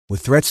With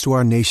threats to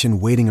our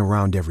nation waiting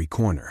around every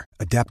corner,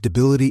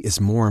 adaptability is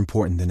more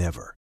important than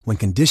ever. When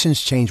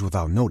conditions change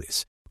without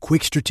notice,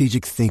 quick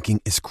strategic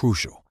thinking is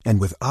crucial.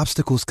 And with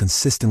obstacles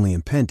consistently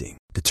impending,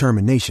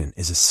 determination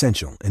is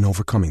essential in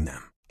overcoming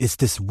them. It's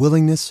this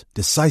willingness,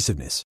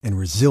 decisiveness, and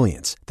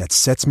resilience that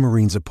sets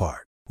Marines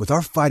apart. With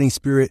our fighting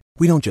spirit,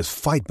 we don't just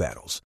fight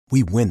battles,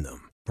 we win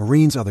them.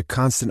 Marines are the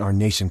constant our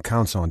nation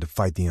counts on to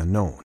fight the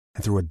unknown.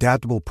 And through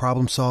adaptable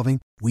problem solving,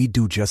 we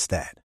do just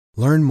that.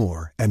 Learn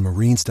more at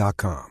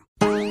marines.com.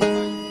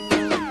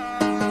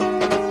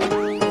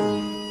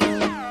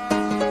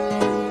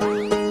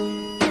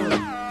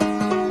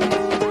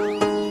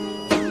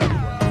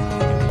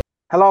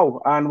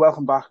 Hello and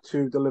welcome back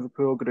to the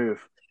Liverpool Groove.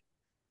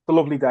 It's a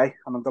lovely day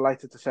and I'm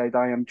delighted to say that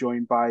I am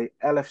joined by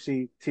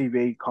LFC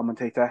TV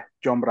commentator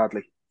John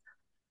Bradley.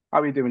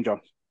 How are you doing,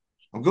 John?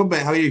 I'm good,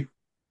 mate. How are you?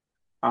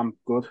 I'm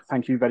good.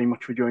 Thank you very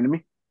much for joining me.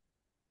 It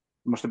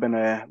must have been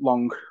a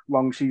long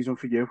season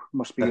for you.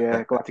 Must be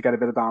glad to get a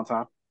bit of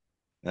downtime.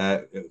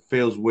 It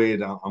feels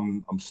weird.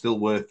 I'm still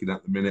working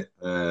at the minute.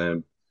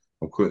 I'm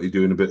currently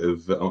doing a bit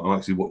of. I'm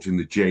actually watching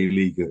the J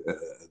League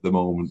at the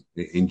moment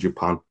in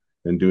Japan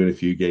and doing a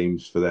few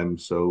games for them.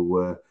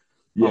 So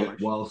Nice.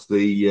 whilst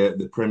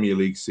the Premier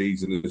League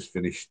season has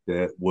finished,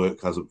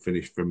 work hasn't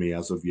finished for me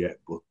as of yet.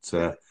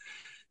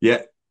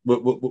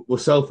 But we're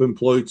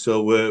self-employed,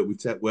 so we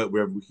take work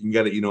wherever we can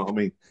get it. You know what I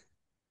mean?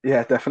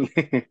 Yeah,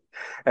 definitely.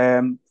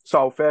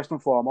 So first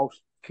and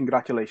foremost,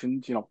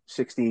 congratulations.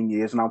 16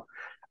 years now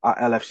at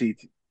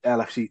LFC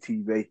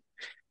TV.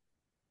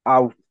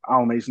 How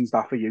amazing is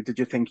that for you? Did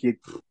you think you'd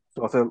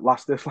sort of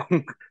last this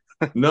long?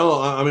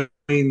 No, I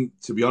mean,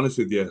 to be honest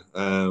with you,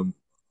 a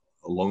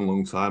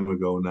long time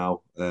ago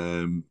now,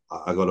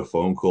 I got a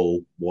phone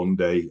call one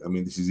day. I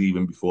mean, this is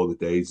even before the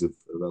days of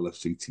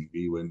LFC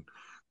TV when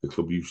the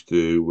club used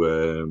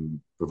to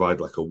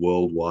provide like a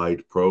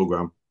worldwide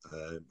program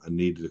and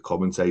needed a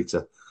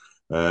commentator.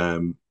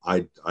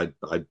 I'd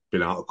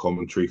been out of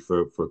commentary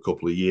for a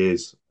couple of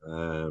years,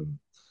 and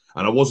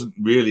I wasn't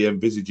really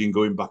envisaging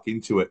going back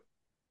into it.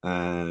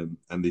 And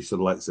they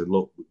sort of said,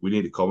 look, we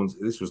need a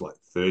commentator. This was like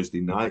Thursday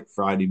night,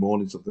 Friday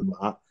morning, something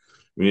like that.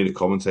 We need a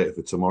commentator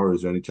for tomorrow.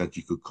 Is there any chance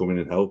you could come in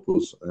and help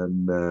us?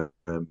 And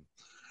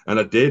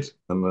I did,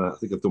 and I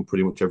think I've done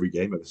pretty much every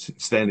game ever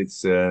since then.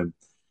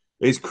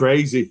 It's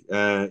crazy,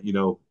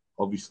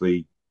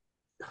 obviously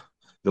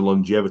the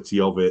longevity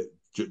of it,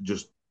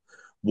 just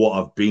what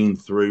I've been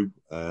through,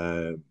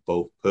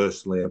 both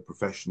personally and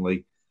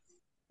professionally,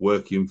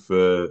 working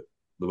for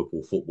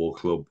Liverpool Football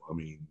Club. I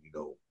mean,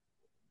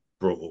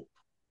 brought up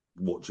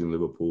watching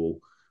Liverpool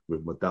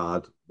with my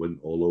dad, went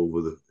all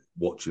over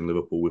watching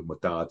Liverpool with my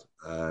dad,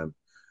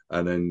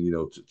 and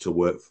then to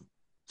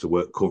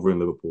work covering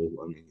Liverpool.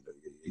 I mean,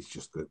 it's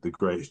just the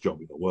greatest job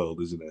in the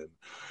world, isn't it?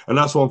 And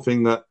that's one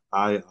thing that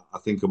I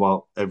think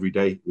about every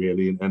day,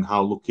 really, and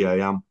how lucky I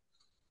am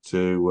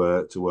to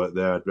work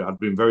there. I'd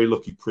been very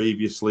lucky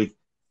previously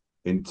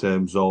in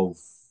terms of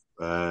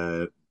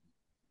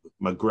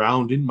my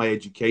grounding, my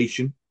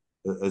education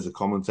as a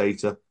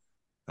commentator.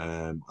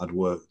 I'd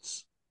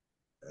worked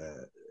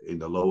in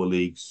the lower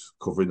leagues,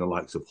 covering the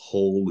likes of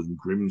Hull and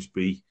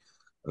Grimsby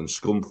and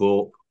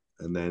Scunthorpe.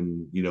 And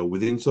then,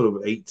 within sort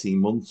of 18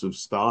 months of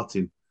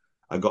starting,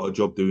 I got a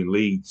job doing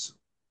Leeds.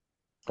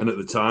 And at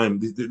the time,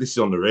 this is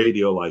on the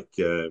radio, like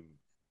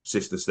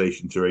sister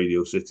station to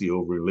Radio City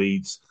over in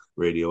Leeds,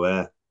 Radio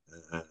Air.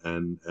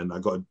 And I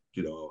got,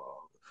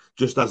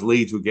 just as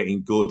Leeds were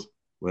getting good,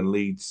 when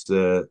Leeds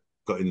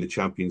got in the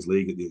Champions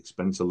League at the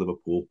expense of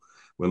Liverpool,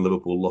 when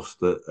Liverpool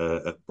lost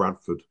at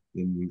Bradford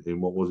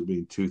in what was it,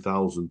 being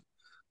 2000,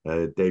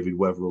 David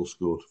Wetherell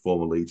scored,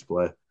 former Leeds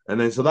player. And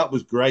then, so that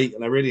was great.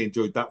 And I really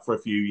enjoyed that for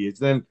a few years.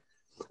 Then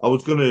I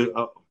was going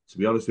to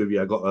be honest with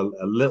you, I got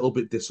a little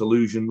bit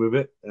disillusioned with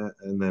it.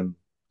 And then,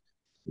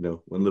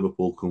 when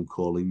Liverpool come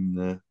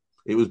calling,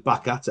 it was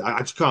back at it. I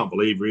just can't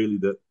believe really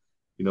that,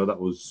 that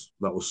was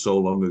so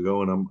long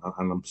ago, and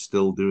I'm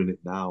still doing it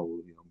now.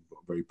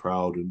 I'm very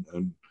proud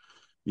and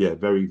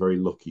very, very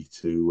lucky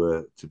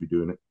to be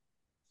doing it.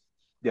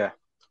 Yeah,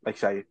 like I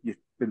say, you've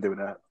been doing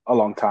it a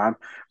long time.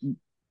 Do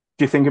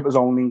you think it was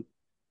only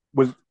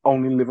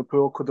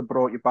Liverpool could have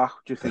brought you back?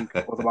 Do you think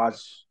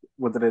otherwise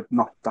would it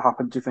not have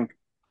happened? Do you think?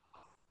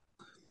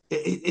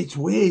 It's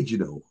weird,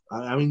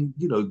 I mean,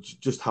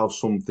 just how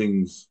some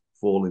things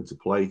fall into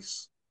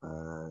place.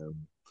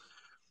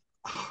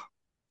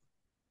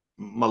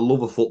 My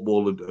love of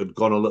football had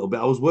gone a little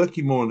bit. I was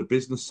working more on the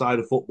business side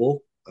of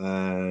football,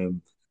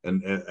 and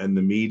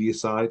the media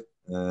side.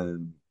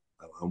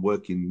 I'm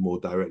working more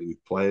directly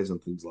with players and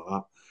things like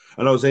that,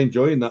 and I was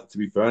enjoying that, to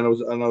be fair. And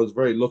I was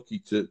very lucky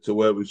to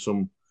work with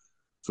some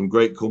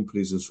great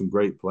companies and some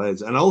great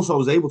players, and also I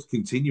was able to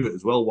continue it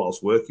as well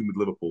whilst working with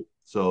Liverpool.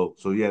 So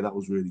yeah, that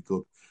was really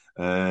good.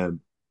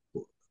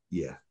 But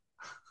yeah,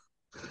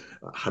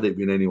 had it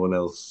been anyone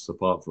else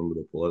apart from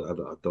Liverpool,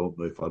 I don't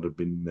know if I'd have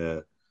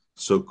been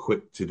so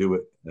quick to do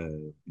it.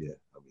 Yeah,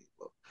 I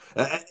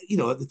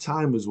mean, at the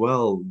time as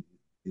well,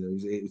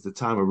 it was the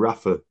time of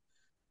Rafa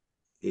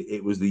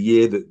it was the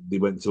year that they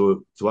went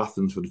to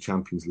Athens for the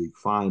Champions League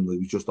final. It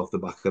was just off the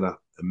back of that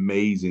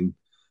amazing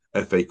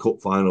FA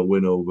Cup final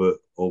win over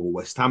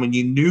West Ham, and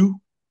you knew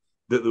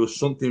that there was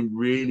something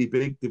really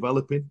big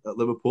developing at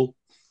Liverpool.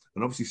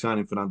 And obviously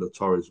signing Fernando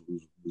Torres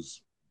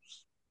was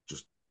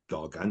just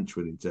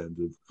gargantuan in terms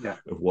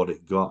of what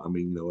it got. I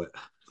mean,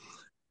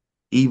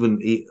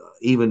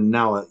 even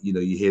now,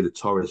 you hear the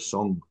Torres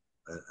song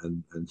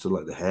and sort of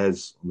like the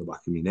hairs on the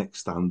back of my neck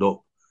stand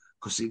up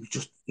because it was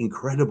just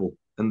incredible,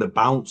 and the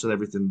bounce and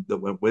everything that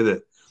went with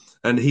it.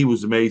 And he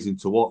was amazing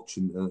to watch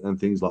and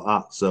things like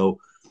that. So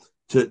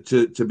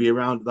to be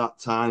around at that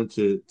time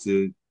to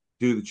do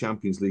the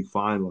Champions League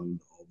final, and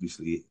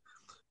obviously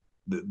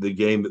the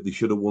game that they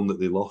should have won that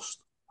they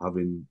lost,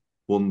 having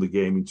won the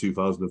game in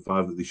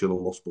 2005 that they should have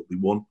lost but they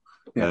won.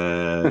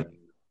 Yeah.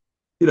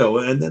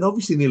 And then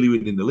obviously nearly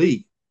winning the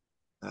league,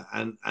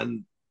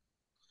 and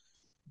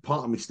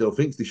part of me still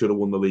thinks they should have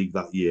won the league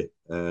that year.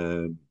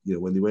 When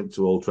they went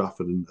to Old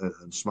Trafford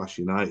and smashed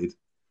United,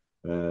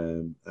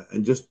 and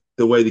just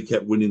the way they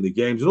kept winning the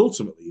games, and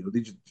ultimately,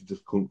 they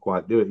just couldn't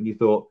quite do it. And you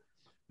thought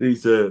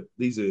these are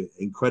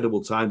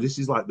incredible times. This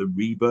is like the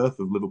rebirth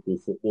of Liverpool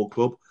Football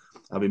Club,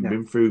 having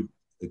been through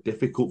a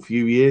difficult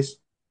few years,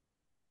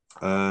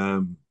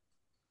 and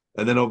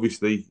then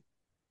obviously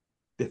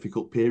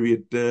difficult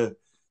period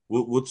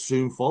would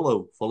soon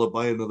follow, followed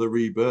by another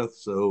rebirth.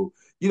 So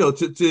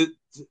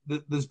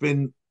there's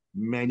been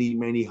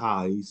many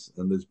highs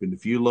and there's been a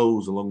few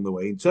lows along the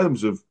way in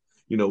terms of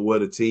where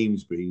the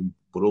team's been,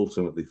 but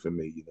ultimately for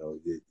me,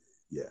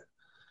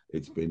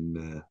 it's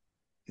been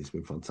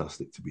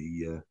fantastic to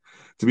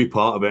be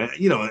part of it.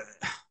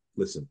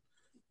 Listen,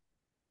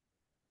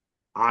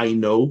 I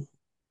know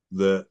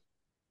that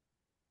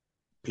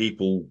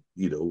people,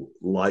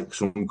 like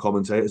some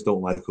commentators,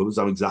 don't like others.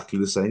 I'm exactly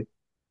the same.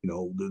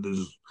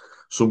 There's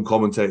some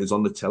commentators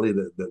on the telly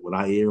that when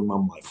I hear them,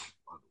 I'm like,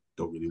 I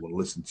don't really want to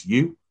listen to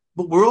you.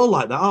 But we're all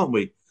like that, aren't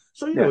we?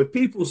 So, if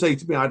people say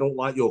to me, I don't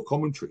like your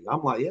commentary,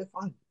 I'm like, yeah,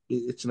 fine.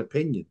 It's an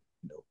opinion.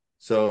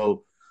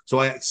 So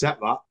I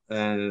accept that.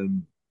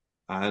 And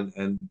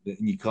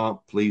you can't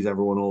please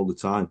everyone all the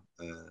time.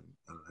 And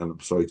I'm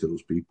sorry to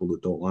those people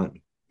that don't like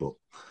me. But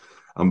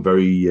I'm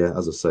very,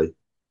 as I say,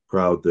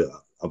 proud that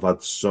I've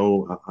had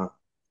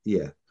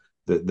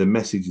the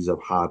messages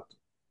I've had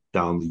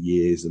down the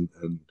years and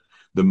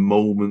the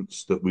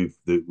moments that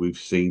we've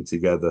seen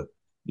together,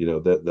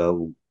 that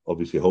they'll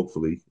obviously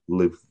hopefully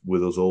live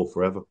with us all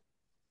forever.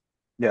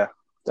 Yeah,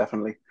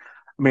 definitely.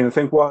 I mean, I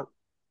think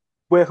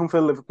working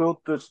for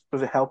Liverpool, does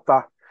it help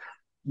that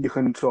you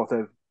can sort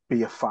of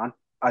be a fan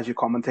as you're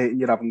commentating?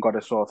 You haven't got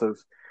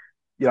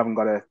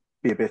to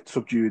be a bit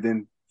subdued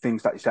in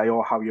things that you say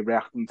or how you're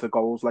reacting to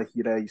goals, like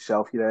you're there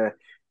yourself, you're there,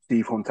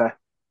 Steve Hunter,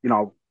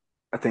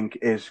 I think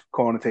is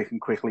corner taking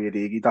quickly at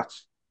Iggy.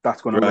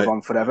 That's going to live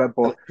on forever.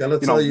 But can I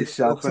tell you?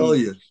 Yourself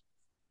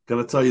Can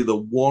I tell you the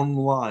one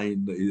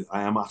line that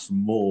I am asked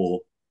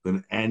more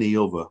than any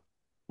other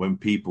when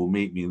people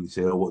meet me and they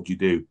say, "Oh, what do you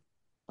do?"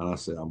 And I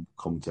say, "I'm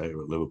a commentator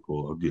at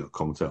Liverpool. I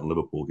commentate on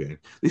Liverpool game."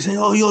 They say,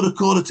 "Oh, you're the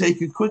corner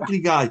taking quickly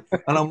guy,"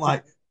 and I'm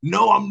like,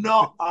 "No, I'm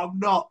not. I'm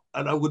not."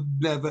 And I would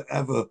never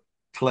ever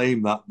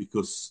claim that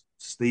because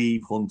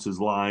Steve Hunter's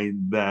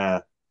line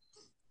there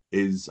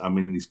his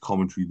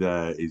commentary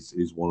there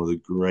is one of the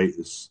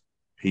greatest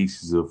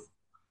pieces of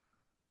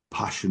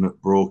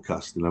passionate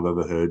broadcasting I've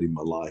ever heard in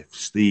my life.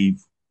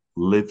 Steve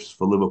lives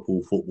for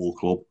Liverpool Football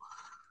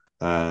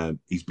Club.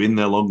 He's been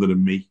there longer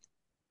than me.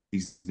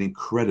 He's an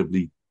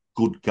incredibly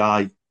good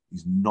guy.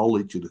 His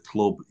knowledge of the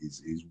club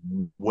is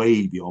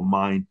way beyond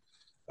mine.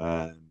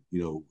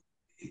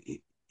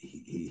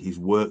 His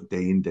work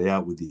day in, day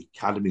out with the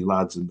academy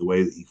lads and the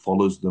way that he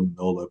follows them and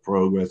all their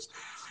progress.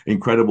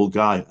 Incredible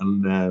guy.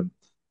 And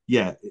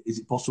is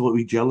it possible to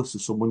be jealous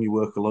of someone you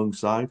work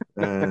alongside?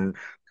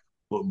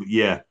 But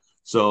yeah,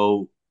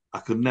 so I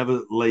could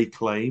never lay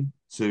claim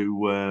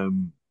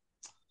to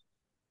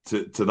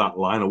that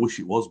line. I wish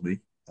it was me.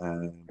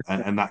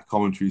 And that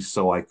commentary is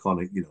so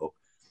iconic.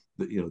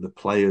 The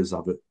players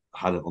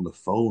had it on the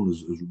phone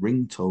as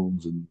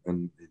ringtones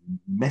and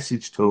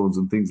message tones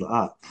and things like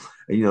that.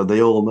 And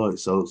they all know it.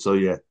 So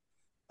yeah,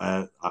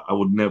 I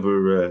would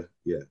never.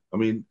 I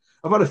mean,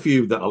 I've had a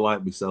few that I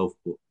like myself,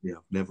 but yeah,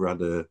 I've never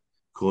had a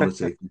corner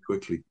taken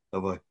quickly,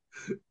 have I?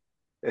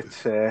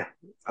 It's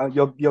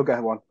you'll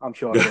get one, I'm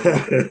sure.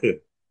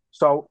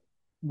 So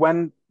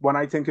when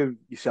I think of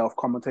yourself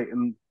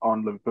commentating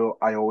on Liverpool,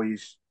 I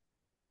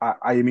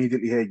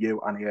immediately hear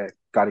you and hear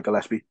Gary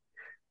Gillespie.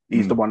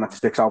 He's the one that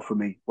sticks out for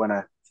me when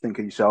I think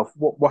of yourself.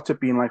 What's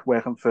it been like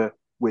working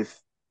with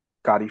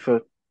Gary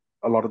for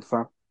a lot of the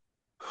time?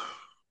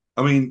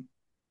 I mean,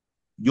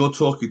 you're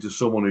talking to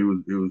someone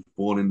who was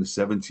born in the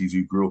 70s,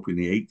 who grew up in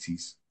the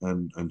 80s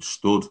and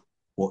stood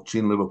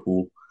watching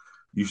Liverpool.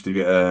 Used to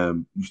get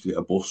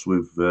a bus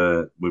with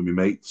my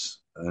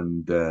mates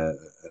and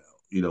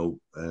and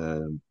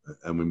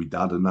with my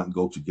dad and that, and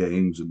go to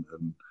games and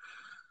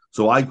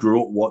so I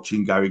grew up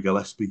watching Gary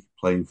Gillespie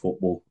playing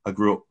football. I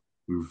grew up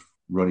with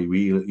Ronnie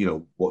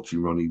Whelan,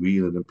 watching Ronnie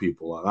Whelan and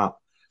people like that.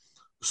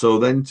 So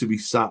then to be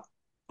sat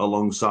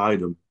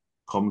alongside them,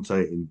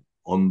 commentating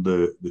on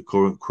the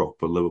current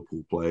crop of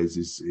Liverpool players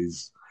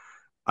is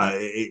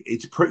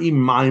it's pretty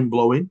mind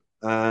blowing.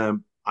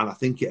 And I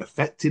think it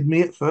affected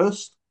me at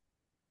first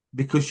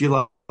because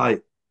you're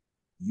like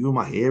you were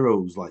my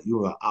heroes, like you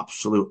were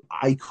absolute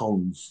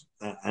icons,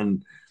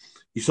 and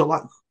you sort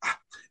of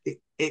like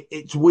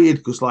it's weird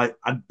because like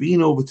I'd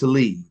been over to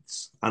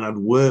Leeds and I'd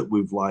worked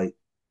with like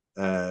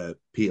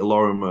Peter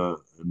Lorimer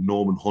and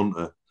Norman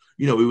Hunter.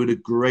 You know, we were the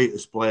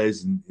greatest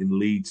players in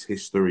Leeds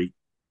history,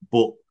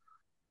 but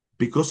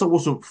because I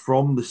wasn't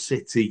from the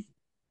city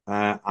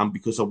and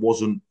because I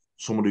wasn't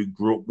someone who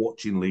grew up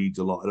watching Leeds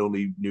a lot, I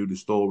only knew the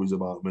stories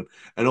about them.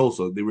 And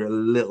also, they were a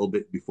little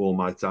bit before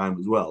my time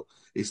as well.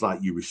 It's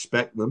like you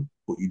respect them,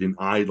 but you didn't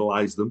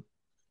idolize them.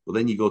 But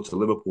then you go to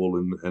Liverpool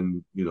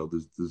and you know,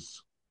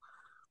 there's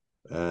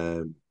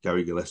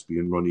Gary Gillespie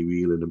and Ronnie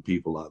Whelan and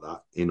people like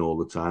that in all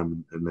the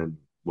time. And then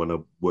when I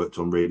worked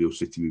on Radio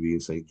City with Ian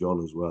St.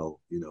 John as well,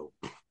 you know,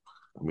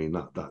 I mean,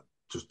 that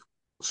just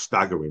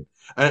staggering.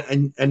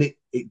 And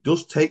it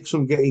does take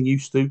some getting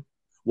used to.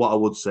 What I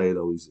would say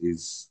though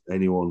is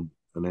anyone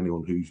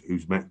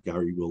who's met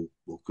Gary will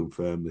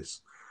confirm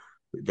this.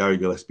 That Gary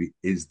Gillespie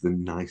is the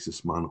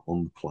nicest man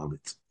on the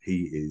planet.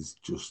 He is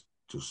just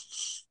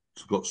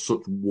got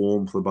such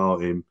warmth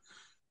about him,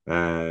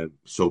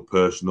 so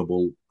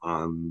personable,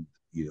 and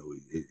you know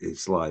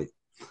it's like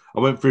I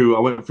went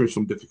through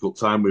some difficult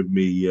time with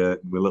me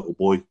my little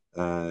boy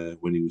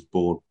when he was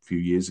born a few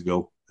years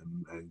ago,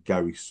 and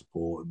Gary's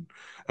support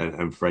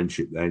and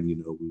friendship then, you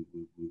know,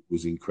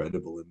 was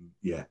incredible. And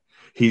yeah,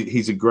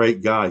 he's a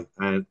great guy,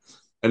 and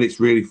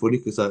it's really funny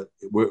because I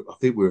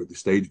think we're at the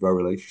stage of our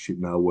relationship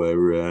now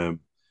where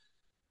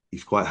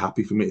he's quite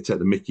happy for me to take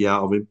the Mickey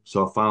out of him.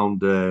 So I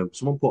found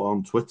someone put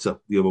on Twitter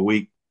the other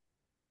week.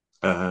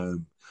 I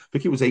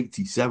think it was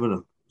 87.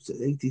 Was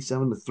it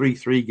 87? The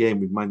 3-3 game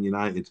with Man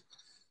United,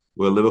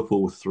 where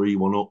Liverpool were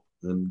 3-1 up,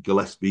 and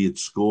Gillespie had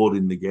scored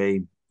in the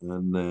game,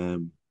 and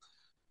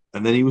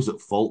then he was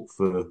at fault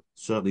for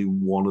certainly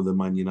one of the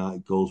Man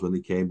United goals when they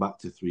came back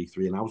to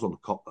 3-3. And I was on the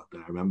cop that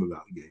day. I remember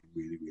that game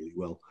really, really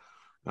well.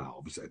 Now,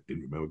 obviously, I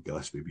didn't remember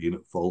Gillespie being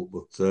at fault,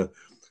 but it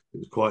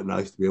was quite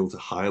nice to be able to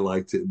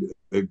highlight it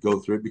and go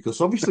through it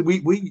because obviously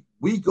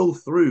we go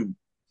through,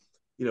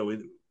 you know,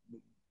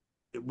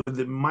 with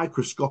the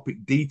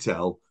microscopic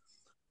detail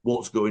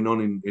what's going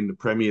on in the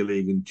Premier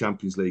League and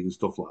Champions League and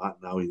stuff like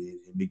that now in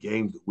the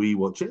games that we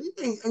watch.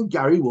 And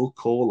Gary will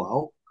call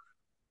out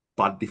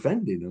bad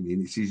defending. I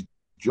mean, it's his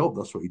job.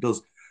 That's what he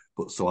does.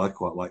 But so I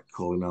quite like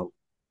calling out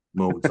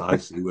moments I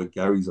see where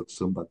Gary's had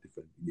some bad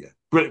defending.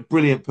 Yeah,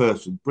 brilliant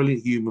person,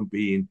 brilliant human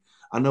being.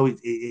 I know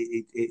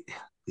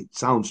it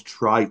sounds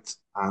trite,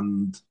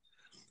 and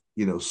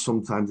you know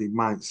sometimes it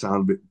might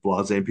sound a bit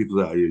blasé. People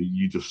say, "Are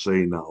you just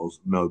saying that?"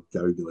 No,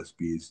 Gary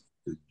Gillespie is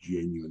a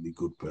genuinely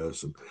good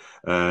person,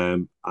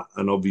 and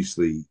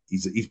obviously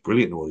he's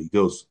brilliant at what he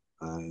does,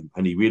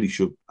 and he really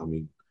should. I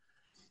mean,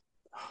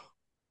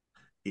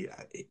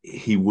 yeah,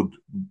 he would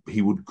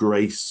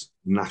grace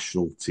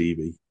national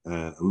TV.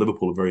 And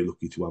Liverpool are very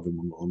lucky to have him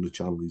on the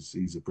channel.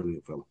 He's a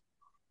brilliant fellow.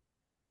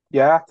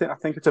 Yeah, I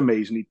think it's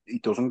amazing he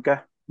doesn't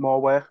get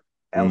more work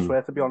Mm.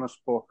 elsewhere, to be honest.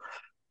 But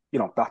you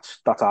know,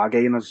 that's our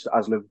gain as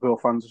Liverpool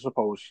fans, I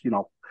suppose. You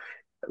know,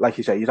 like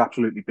you say, he's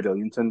absolutely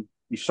brilliant and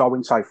he's so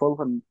insightful.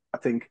 And I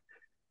think,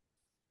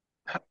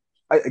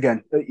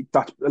 again,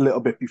 that's a little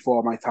bit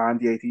before my time,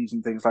 the 80s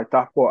and things like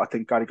that. But I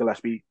think Gary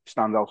Gillespie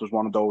stands out as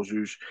one of those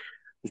who's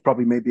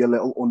probably maybe a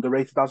little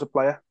underrated as a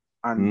player.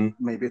 And Mm.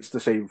 maybe it's the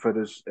same for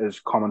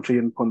his commentary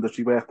and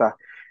punditry work that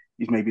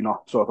he's maybe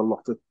not sort of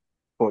looked at.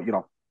 But, you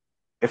know,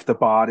 if the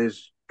bar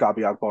is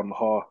Gabriel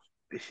Bonhor,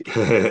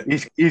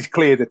 he's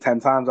cleared it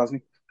 10 times,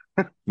 hasn't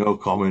No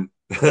comment.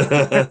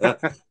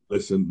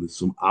 Listen, there's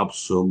some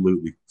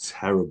absolutely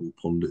terrible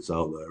pundits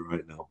out there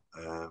right now.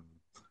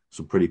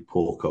 Some pretty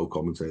poor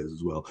co-commentators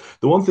as well.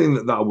 The one thing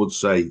that I would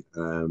say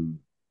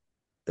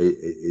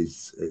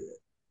is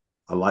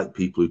I like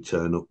people who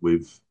turn up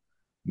with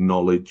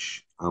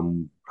knowledge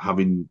and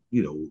having,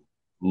 you know,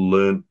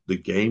 learned the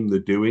game they're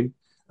doing.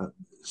 Uh,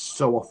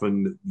 so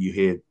often you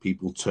hear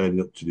people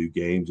turning up to do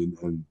games,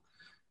 and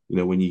you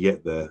know, when you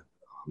get there,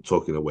 I'm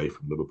talking away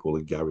from Liverpool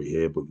and Gary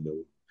here, but you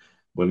know,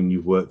 when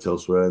you've worked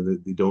elsewhere,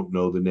 they don't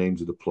know the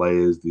names of the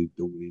players, they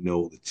don't really know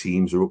what the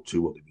teams are up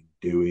to, what they've been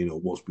doing, or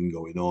what's been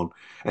going on,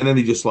 and then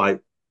they just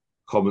like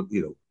comment,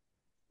 you know,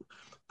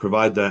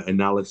 provide their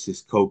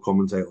analysis,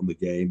 co-commentate on the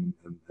game,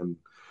 and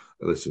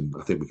listen,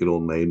 I think we can all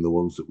name the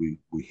ones that we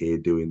hear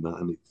doing that,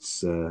 and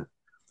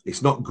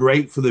it's not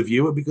great for the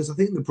viewer because I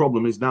think the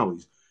problem is now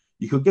is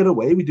you could get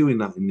away with doing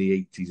that in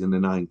the 80s and the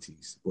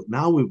 90s, but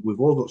now we've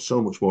all got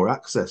so much more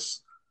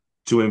access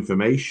to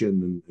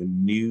information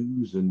and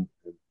news and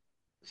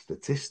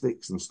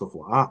statistics and stuff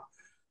like that.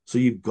 So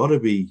you've got to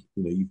be,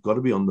 you know, you've got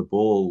to be on the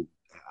ball,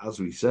 as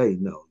we say.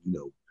 No, you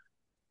know,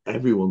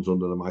 everyone's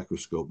under the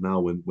microscope now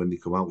when they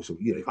come out with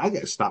something. You know, if I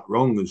get a stat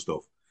wrong and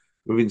stuff,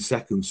 within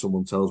seconds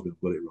someone tells me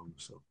I've got it wrong.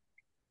 So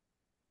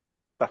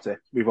that's it.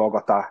 We've all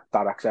got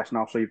that access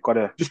now, so you've got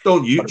to Just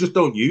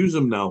don't use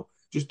them now.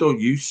 Just don't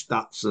use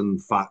stats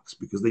and facts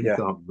because then you yeah.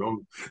 can't be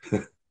wrong.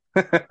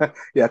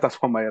 Yeah,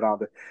 that's one way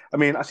around it. I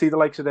mean, I see the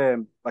likes of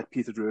like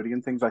Peter Drury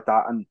and things like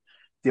that, and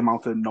the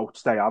amount of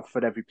notes they have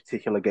for every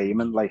particular game,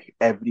 and like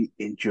every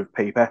inch of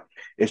paper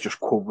is just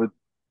covered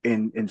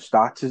in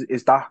stats.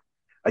 Is that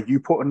are you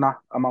putting that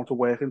amount of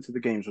work into the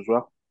games as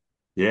well?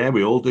 Yeah,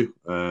 we all do.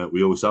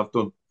 We always have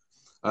done.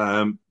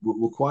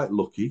 We're quite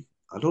lucky.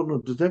 I don't know.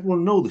 Does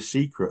everyone know the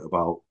secret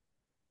about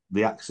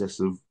the access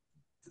of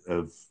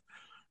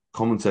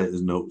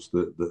commentators' notes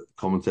that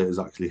commentators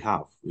actually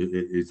have?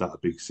 Is that a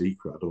big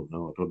secret? I don't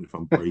know. I don't know if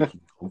I'm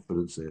breaking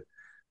confidence here.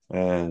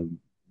 Um,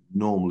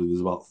 Normally,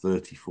 there's about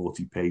 30,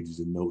 40 pages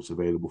of notes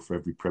available for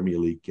every Premier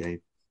League game.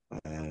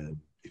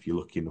 If you're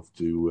lucky enough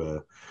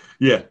to,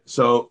 yeah.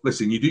 So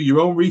listen, you do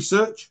your own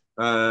research,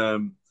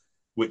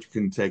 which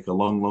can take a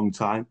long, long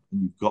time.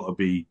 And you've got to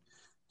be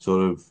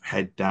sort of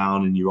head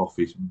down in your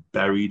office,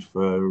 buried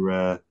for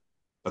a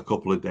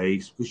couple of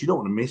days because you don't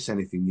want to miss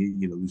anything.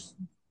 You know,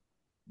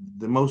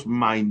 the most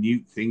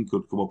minute thing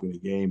could come up in a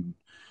game,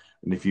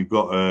 and if you've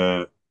got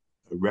a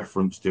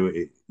reference to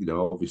it, you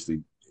know,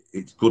 obviously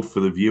it's good for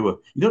the viewer.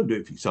 You don't do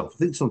it for yourself. I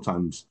think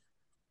sometimes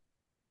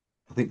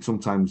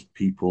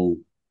people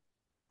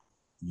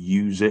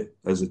use it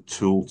as a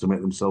tool to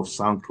make themselves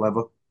sound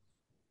clever.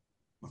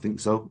 I think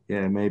so.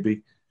 Yeah, maybe.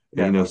 And,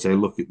 Yeah, you know, maybe. say,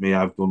 look at me.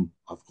 I've got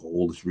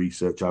all this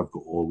research. I've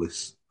got all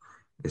this.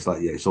 It's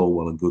like, yeah, it's all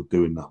well and good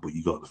doing that, but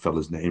you got the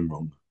fella's name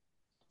wrong.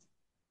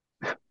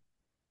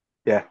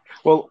 Yeah.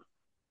 Well,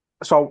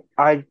 so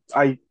I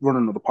run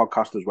another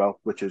podcast as well,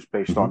 which is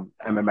based Mhm. on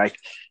MMA.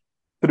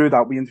 Through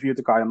that, we interviewed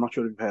a guy. I'm not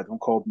sure if you've heard of him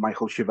called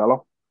Michael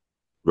Chiavello.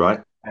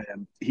 Right.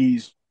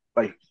 He's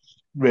like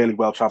really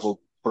well traveled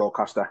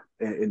broadcaster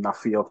in that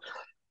field,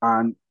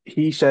 and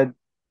he said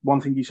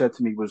one thing he said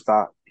to me was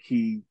that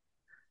he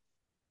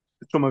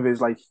some of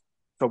his like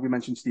so we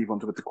mentioned Steve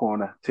Hunter with the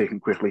corner taken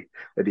quickly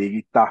at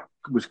Iggy, that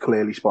was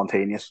clearly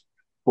spontaneous,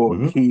 but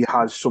Hmm. he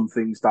has some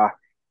things that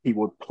he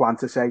would plan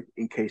to say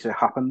in case it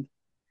happened.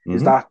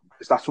 Is Hmm.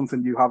 that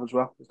something you have as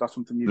well? Is that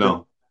something you do?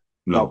 No,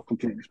 No, no.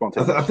 completely I,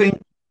 th- I spontaneous.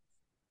 think,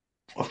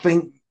 I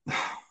think, I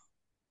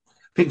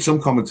think some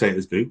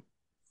commentators do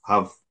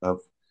have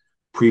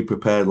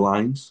pre-prepared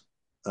lines,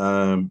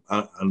 and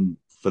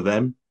for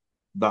them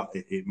that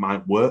it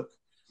might work.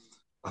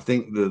 I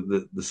think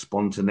the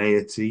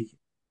spontaneity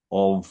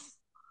of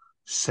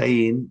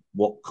saying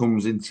what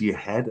comes into your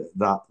head at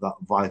that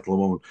vital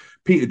moment.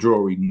 Peter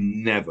Drury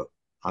never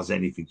has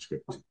anything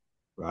scripted,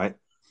 right?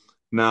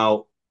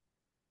 Now,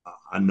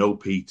 I know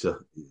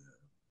Peter.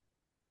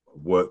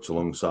 I've worked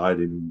alongside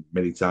him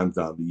many times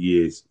down the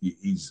years.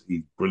 He's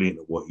brilliant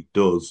at what he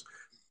does.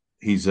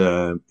 He's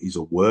a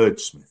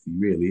wordsmith. He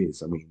really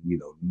is. I mean, you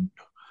know,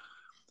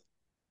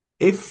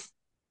 if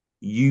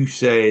you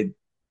said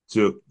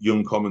to a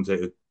young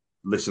commentator,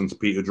 listen to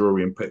Peter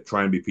Drury and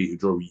try and be Peter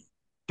Drury,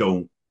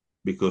 don't,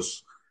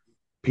 because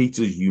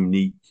Peter's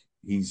unique.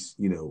 He's,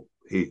 you know,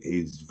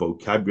 his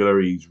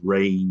vocabulary, his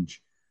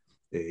range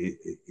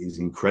is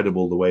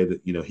incredible. The way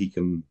that, you know, he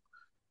can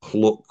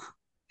pluck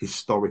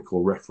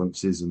historical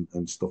references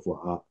and stuff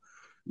like that.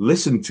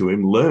 Listen to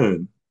him,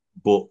 learn,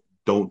 but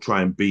don't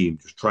try and be him.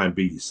 Just try and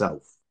be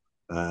yourself.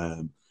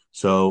 Um,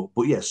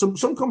 but yeah, some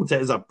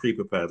commentators have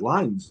pre-prepared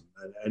lines,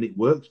 and it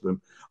works for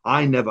them.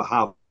 I never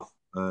have.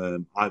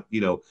 I,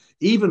 you know,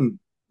 even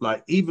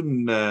like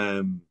even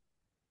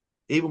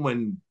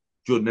when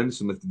Jordan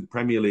Henderson lifted the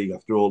Premier League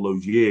after all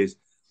those years,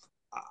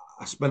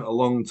 I spent a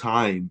long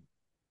time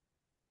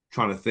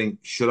trying to think: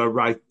 should I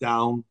write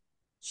down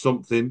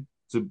something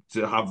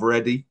to have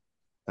ready?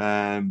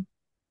 Um,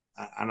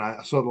 and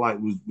I sort of like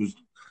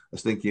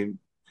was thinking,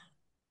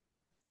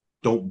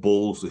 don't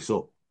balls this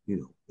up. You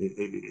know,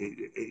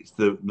 it's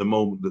the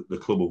moment that the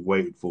club have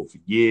waited for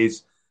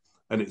years,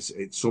 and it's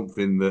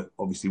something that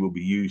obviously will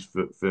be used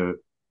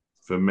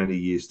for many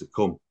years to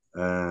come.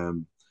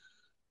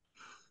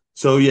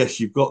 So yes,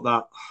 you've got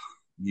that.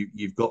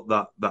 You've got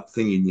that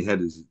thing in your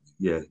head is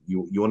yeah.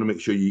 You want to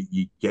make sure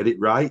you get it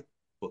right,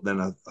 but then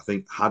I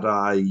think had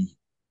I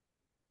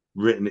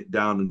written it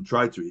down and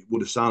tried to, it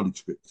would have sounded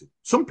scripted.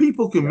 Some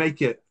people can Yeah,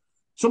 make it.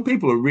 Some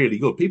people are really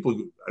good. People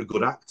are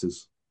good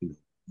actors. You know,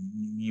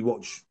 you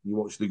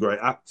watch the great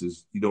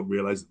actors. You don't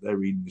realize that they're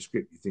reading the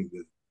script. You think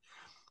that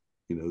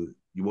you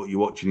know what you're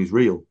watching is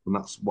real, and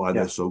that's why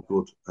they're yeah. so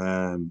good.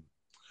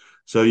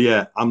 So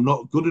yeah, I'm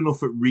not good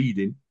enough at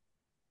reading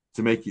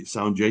to make it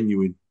sound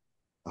genuine.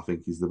 I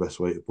think is the best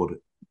way to put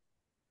it.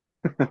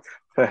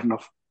 Fair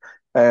enough.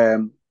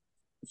 Um, I'm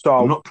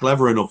so not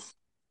clever enough.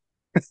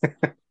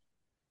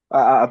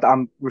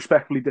 I'm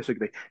respectfully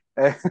disagree.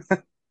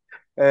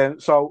 Uh,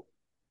 so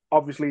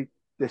obviously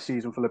this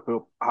season for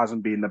Liverpool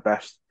hasn't been the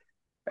best.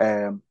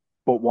 Um,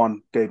 but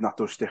one game that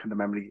does stick in the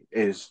memory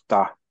is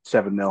that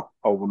 7-0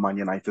 over Man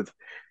United.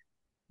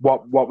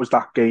 What was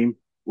that game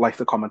like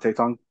to commentate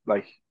on?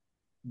 Like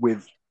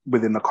with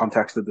within the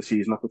context of the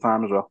season at the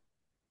time as well.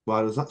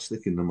 Why does that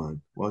stick in the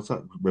mind? Why does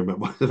that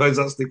remember? Why does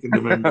that stick in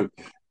the memory?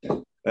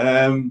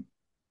 Um,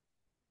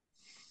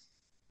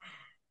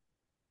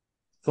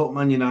 thought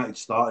Man United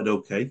started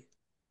okay.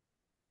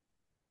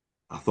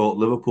 I thought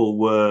Liverpool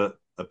were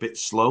a bit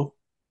slow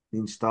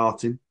in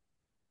starting.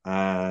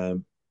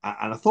 And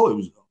I thought it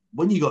was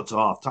when you got to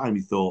half time,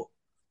 you thought,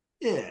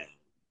 yeah,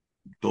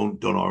 done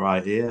all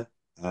right here.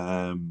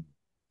 Um,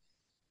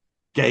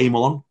 Game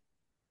on.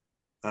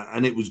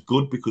 And it was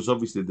good because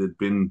obviously there'd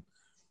been,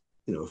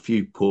 a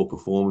few poor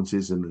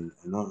performances and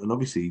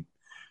obviously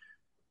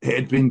it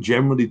had been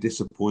generally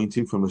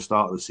disappointing from the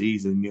start of the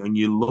season. And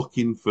you're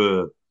looking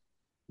for,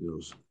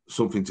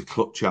 something to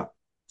clutch at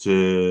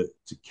to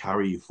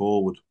carry you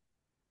forward.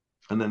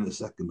 And then the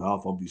second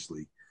half,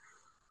 obviously,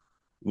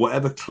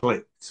 whatever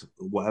clicked,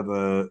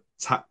 whatever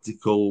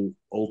tactical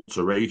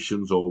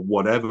alterations or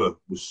whatever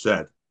was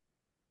said,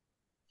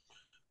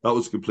 that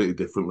was completely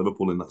different.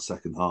 Liverpool in that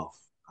second half,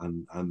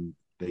 and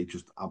they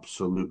just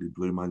absolutely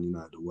blew Man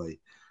United away.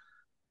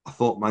 I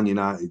thought Man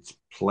United's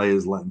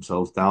players let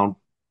themselves down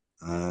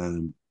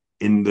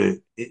in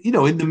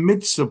the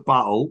midst of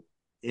battle,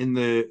 in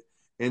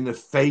the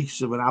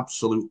face of an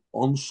absolute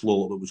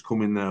onslaught that was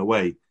coming their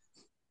way.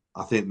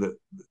 I think that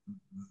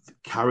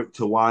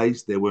character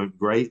wise they weren't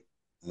great,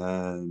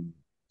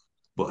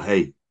 but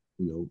hey,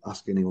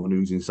 ask anyone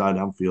who's inside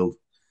Anfield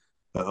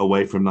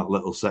away from that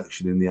little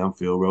section in the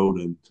Anfield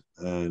Road,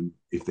 and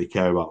if they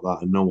care about that,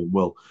 and no one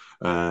will.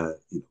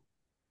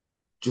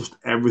 Just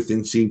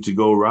everything seemed to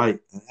go right.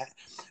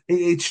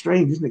 It's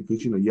strange, isn't it?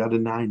 Because you had a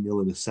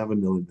 9-0 and a 7-0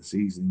 in the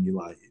season. And you're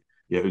like,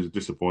 yeah, it was a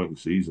disappointing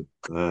season.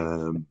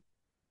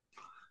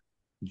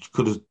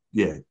 Could have,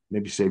 yeah,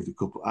 maybe saved a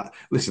couple.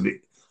 Listen,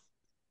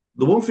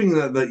 the one thing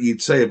that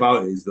you'd say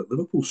about it is that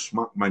Liverpool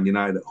smack Man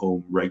United at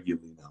home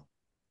regularly now.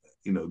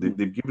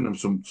 They've given them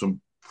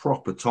some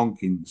proper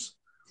tonkins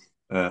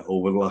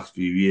over the last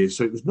few years.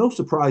 So it was no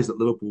surprise that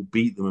Liverpool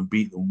beat them and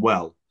beat them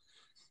well.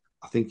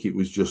 I think it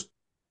was just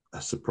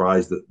a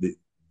surprise that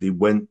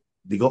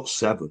they got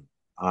 7,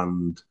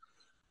 and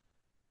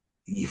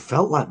you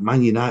felt like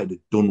Man United had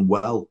done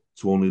well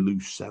to only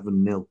lose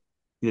 7-0.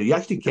 You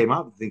actually came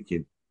out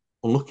thinking,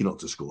 unlucky not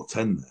to score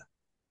 10 there.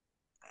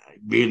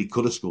 Really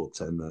could have scored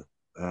 10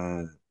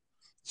 there.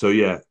 So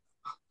yeah,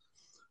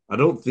 I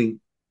don't think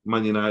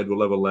Man United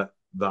will ever let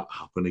that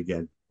happen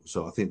again.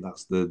 So I think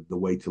that's the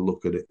way to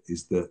look at it,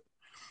 is that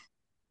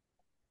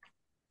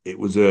it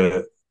was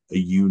a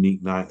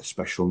unique night, a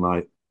special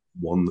night,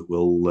 one that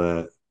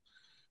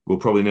we'll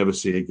probably never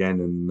see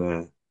again.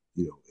 And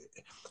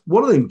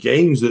one of them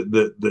games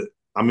that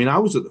I mean, I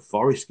was at the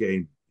Forest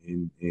game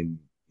in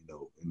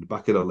the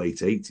back of the late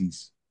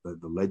 80s, the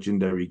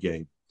legendary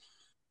game,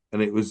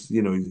 and it was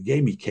the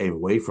game you came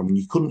away from, and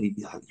you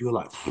were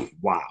like,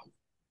 wow,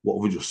 what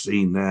have we just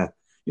seen there?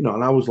 And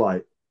I was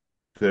like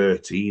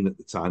 13 at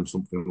the time,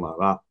 something like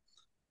that.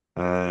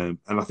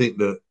 And I think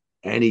that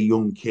any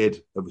young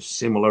kid of a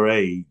similar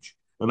age,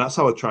 and that's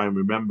how I try and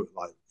remember,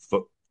 like,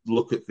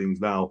 look at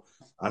things now.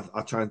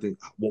 I try and think,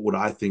 what would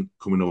I think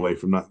coming away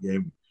from that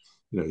game?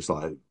 It's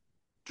like,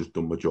 just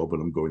done my job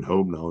and I'm going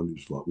home now. And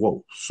it's like,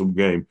 whoa, some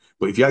game.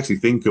 But if you actually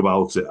think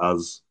about it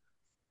as,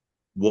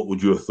 what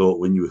would you have thought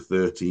when you were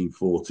 13,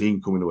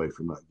 14 coming away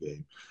from that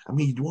game? I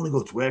mean, you'd want to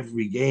go to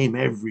every game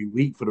every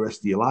week for the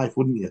rest of your life,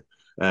 wouldn't you?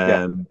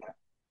 Yeah,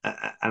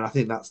 And I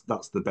think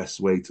that's the best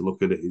way to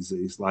look at it. Is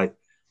it's like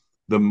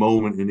the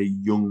moment in a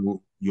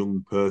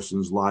young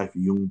person's life, a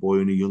young boy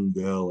and a young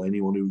girl,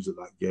 anyone who's at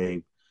that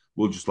game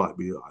will just like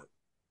be like,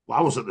 well,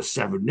 I was at the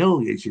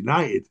 7-0 against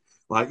United.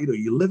 Like,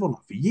 you live on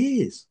that for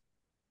years.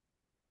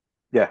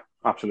 yeah,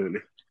 absolutely.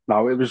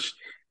 No, it was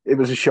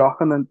a shock,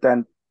 and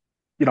then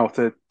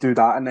to do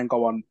that and then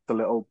go on the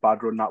little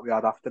bad run that we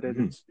had after it.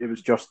 Mm-hmm.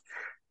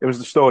 It was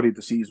the story of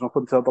the season up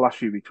until the last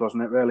few weeks,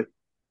 wasn't it? Really?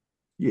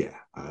 Yeah.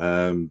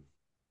 I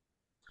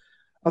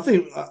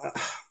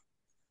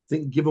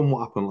think given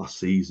what happened last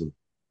season,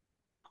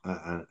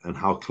 and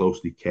how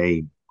close they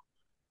came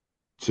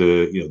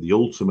to the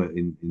ultimate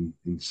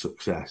in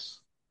success,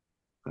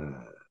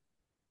 uh,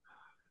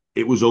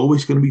 it was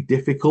always going to be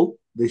difficult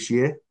this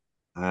year.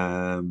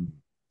 And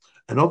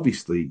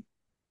obviously,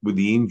 with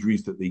the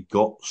injuries that they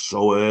got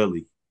so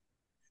early,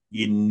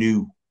 you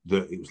knew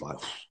that it was like,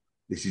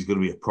 this is going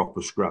to be a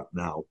proper scrap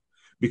now,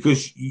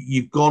 because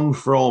you've gone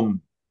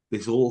from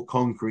this all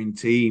conquering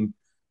team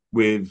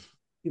with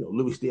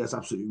Luis Diaz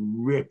absolutely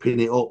ripping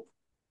it up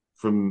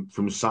from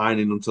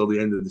signing until the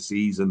end of the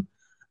season,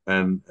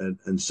 and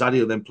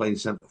Sadio then playing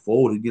centre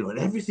forward, and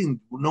everything,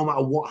 no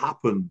matter what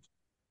happened,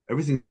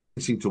 everything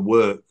seemed to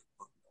work,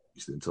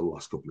 obviously, until the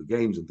last couple of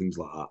games and things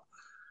like that.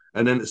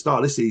 And then at the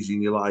start of this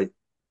season, you're like,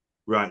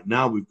 right,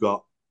 now we've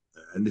got,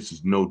 and this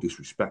is no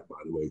disrespect, by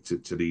the way,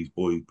 to these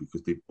boys,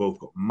 because they've both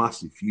got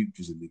massive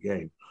futures in the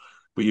game.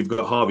 But you've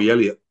got Harvey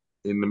Elliott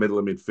in the middle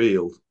of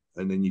midfield,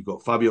 and then you've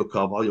got Fabio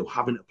Carvalho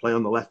having to play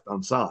on the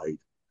left-hand side.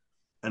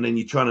 And then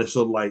you're trying to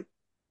sort of like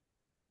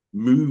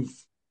move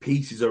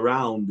pieces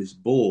around this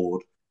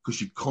board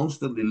because you're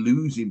constantly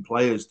losing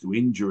players to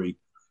injury,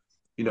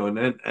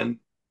 and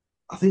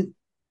I think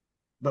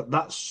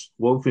that's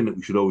one thing that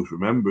we should always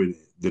remember,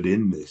 that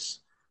in this,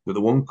 that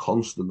the one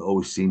constant that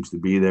always seems to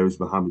be there is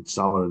Mohamed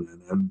Salah,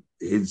 and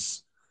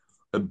his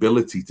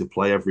ability to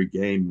play every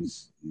game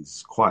is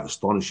quite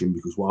astonishing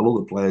because while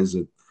other players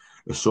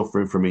are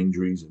suffering from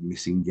injuries and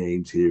missing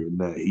games here and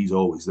there, he's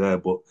always there.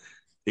 But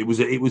it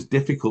was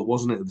difficult,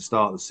 wasn't it, at the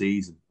start of the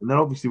season? And then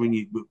obviously when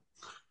you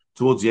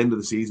towards the end of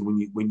the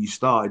season when you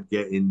started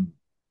getting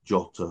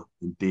Jota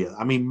and Diaz,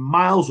 I mean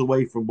miles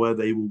away from where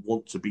they will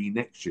want to be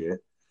next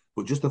year,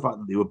 but just the fact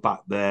that they were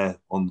back there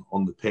on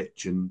the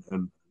pitch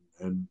and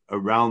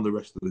around the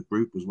rest of the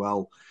group as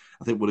well,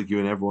 I think would have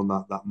given everyone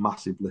that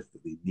massive lift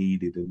that they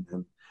needed.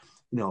 And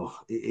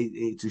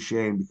it's a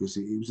shame because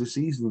it was a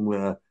season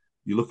where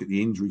you look at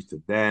the injuries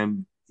to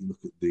them, you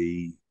look at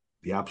the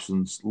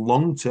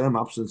long term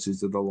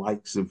absences of the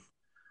likes of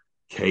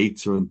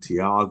Keita and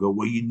Thiago,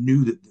 where you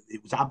knew that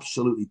it was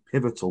absolutely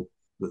pivotal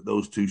that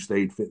those two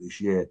stayed fit this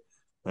year.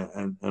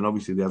 And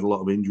obviously they had a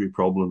lot of injury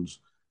problems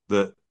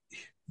that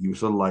you were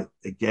sort of like,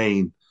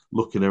 again,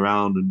 looking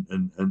around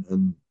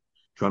and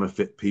trying to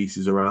fit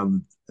pieces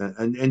around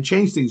and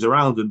change things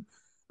around. And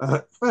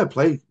fair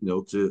play,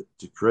 to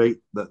create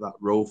that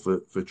role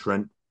for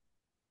Trent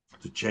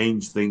to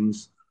change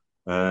things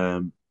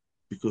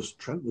because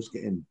Trent was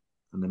getting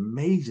an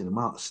amazing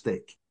amount of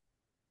stick.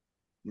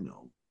 You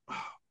know,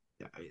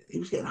 he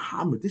was getting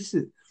hammered. This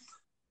is an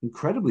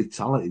incredibly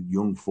talented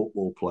young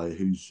football player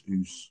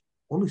who's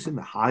only seen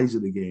the highs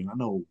of the game. I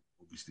know,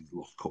 obviously, he's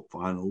lost cup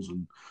finals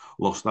and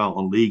lost out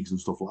on leagues and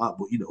stuff like that,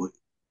 but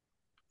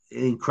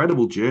an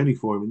incredible journey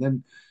for him. And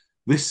then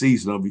this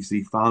season,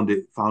 obviously, found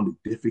it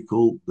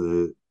difficult.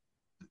 The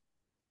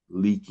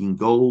leaking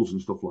goals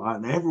and stuff like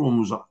that, and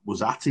everyone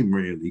was at him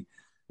really,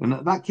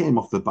 and that came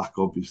off the back,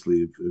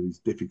 obviously, of his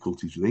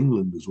difficulties with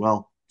England as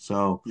well.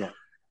 So Yeah.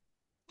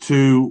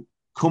 to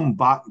come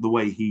back the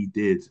way he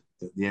did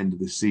at the end of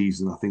the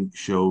season, I think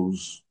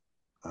shows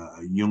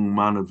a young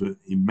man of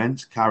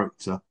immense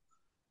character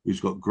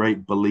who's got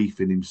great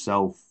belief in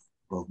himself,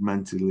 both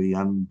mentally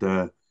and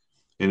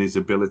in his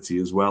ability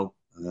as well.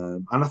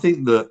 And I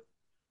think that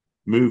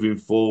moving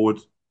forward,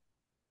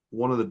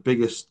 one of the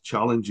biggest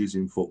challenges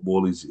in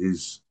football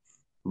is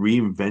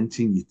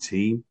reinventing your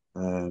team.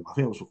 I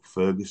think that's what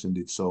Ferguson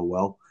did so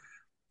well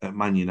at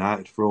Man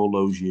United for all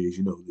those years.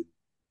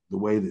 The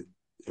way that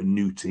a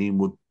new team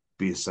would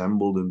be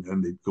assembled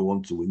and they'd go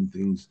on to win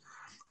things.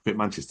 I think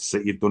Manchester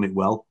City have done it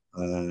well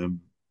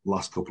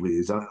last couple of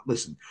years. And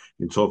listen,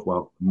 you can talk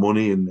about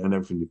money and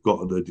everything they've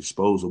got at their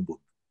disposal, but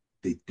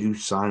they do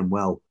sign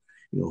well.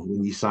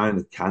 When you sign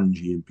a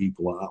Kanji and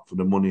people like that for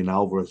the money and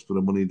Alvarez for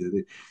the money,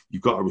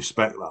 you've got to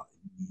respect that.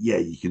 Yeah,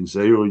 you can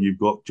say, oh, you've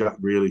got Jack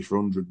Grealish for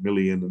 100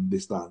 million and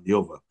this, that, and the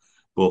other.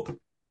 But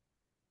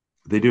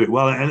they do it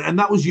well. And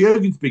that was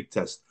Jurgen's big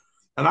test.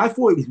 And I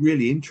thought it was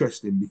really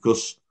interesting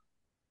because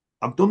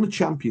I've done the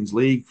Champions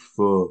League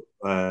for,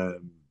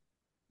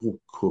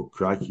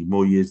 crikey,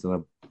 more years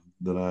than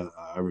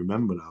I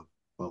remember now.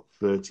 About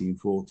 13,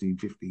 14,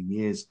 15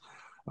 years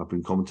I've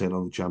been commentating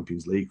on the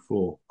Champions League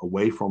for,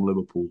 away from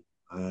Liverpool.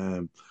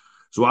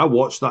 So I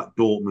watched that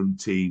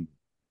Dortmund team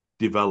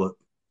develop,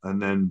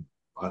 and then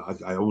I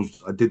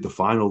did the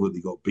final that they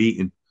got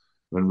beaten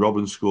when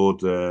Robben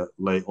scored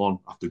late on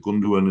after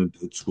Gundogan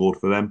had scored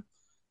for them,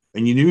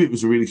 and you knew it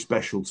was a really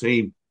special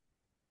team,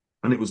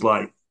 and it was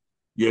like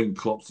Jurgen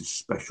Klopp's this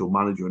special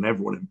manager, and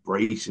everyone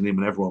embracing him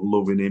and everyone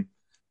loving him,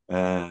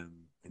 and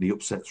he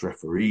upsets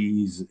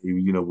referees.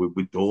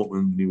 With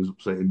Dortmund, he was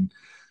upsetting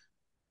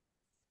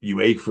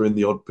UEFA and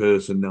the odd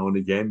person now and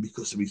again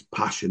because of his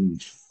passion,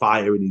 his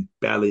fire in his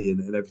belly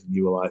and everything.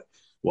 You were like,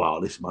 wow,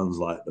 this man's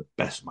like the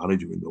best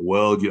manager in the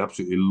world. You'd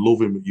absolutely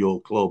love him at your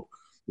club.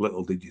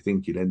 Little did you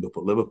think he'd end up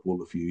at Liverpool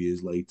a few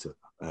years later.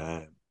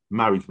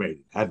 Marriage made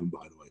in heaven,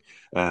 by the way.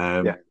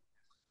 Yeah.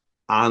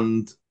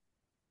 And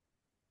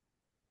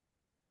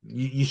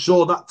you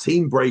saw that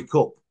team break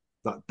up,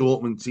 that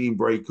Dortmund team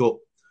break up.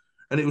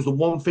 And it was the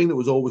one thing that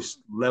was always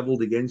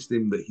levelled against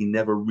him, that he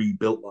never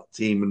rebuilt that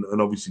team.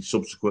 And obviously,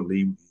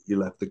 subsequently, he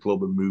left the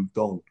club and moved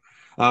on.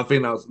 I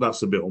think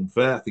that's a bit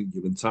unfair. I think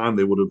given time,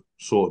 they would have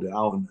sorted it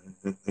out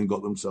and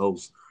got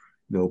themselves,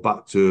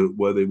 back to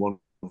where they wanted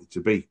to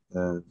be.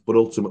 But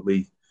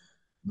ultimately,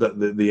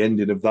 the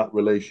ending of that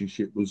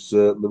relationship was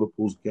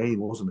Liverpool's gain,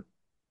 wasn't it?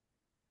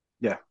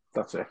 Yeah,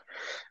 that's it.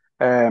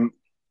 Um,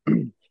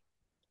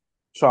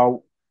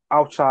 so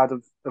outside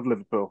of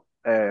Liverpool,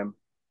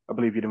 I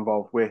believe you're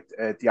involved with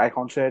the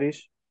Icon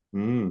series.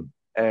 Yeah,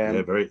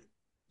 very,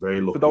 very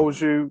For lucky. those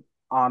who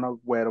aren't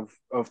aware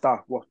of that,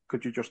 what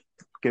could you just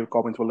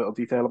go into a little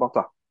detail about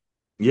that?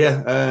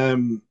 Yeah, a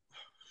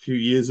few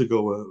years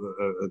ago,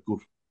 a good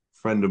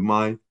friend of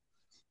mine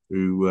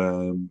who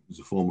was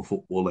a former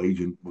football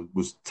agent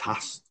was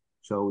tasked,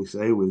 shall we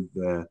say, with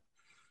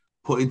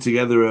putting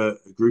together a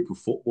group of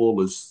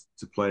footballers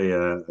to play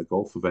a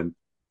golf event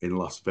in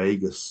Las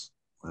Vegas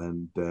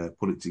and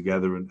put it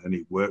together, and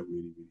it worked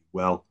really, really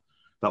well.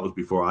 That was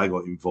before I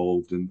got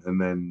involved, and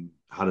then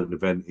had an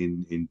event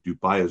in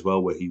Dubai as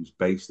well, where he was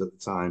based at the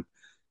time.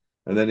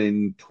 And then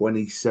in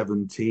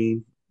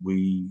 2017,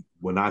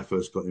 when I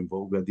first got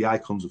involved, we had the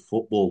Icons of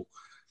Football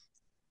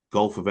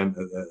golf event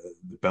at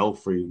the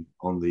Belfry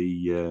on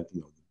the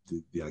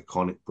the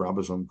iconic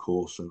Brabazon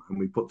course, and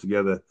we put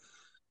together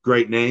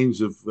great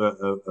names of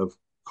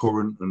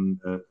current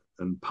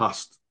and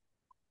past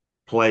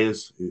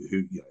players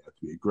who have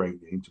to be a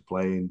great name to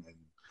play in,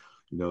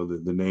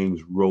 and the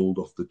names rolled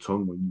off the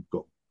tongue when you've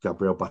got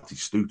Gabriel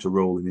Batistuta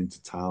rolling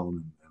into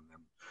town and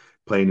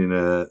playing in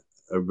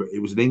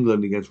it was in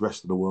England against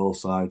rest of the world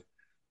side,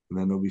 and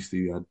then obviously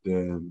you had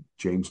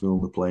James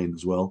Milner playing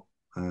as well,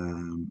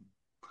 and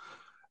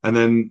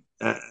then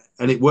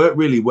and it worked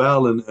really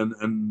well,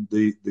 and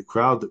the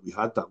crowd that we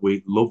had that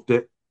week loved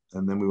it,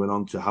 and then we went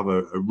on to have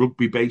a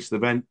rugby based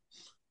event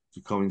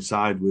to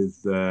coincide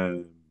with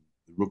the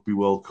Rugby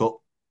World Cup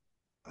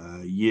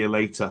a year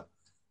later,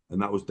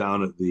 and that was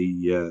down at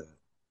the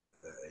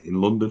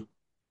in London,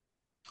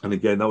 and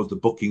again that was the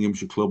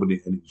Buckinghamshire Club, and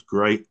it was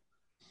great.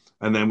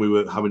 And then we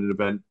were having an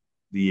event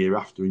the year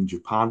after in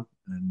Japan,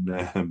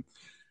 and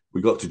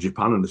we got to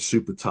Japan and a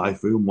super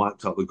typhoon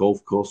wiped out the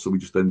golf course, so we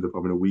just ended up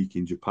having a week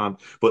in Japan.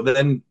 But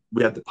then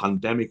we had the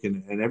pandemic,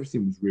 and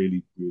everything was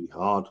really, really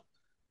hard.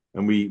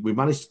 And we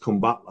managed to come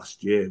back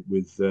last year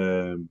with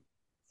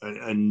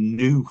a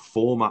new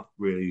format,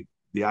 really,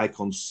 the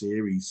Icon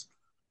Series,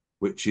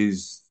 which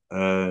is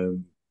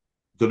going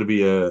to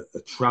be a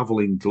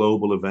traveling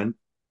global event.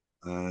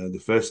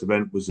 The first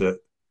event was at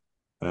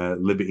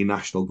Liberty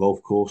National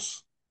Golf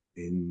Course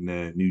in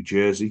New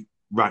Jersey,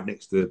 right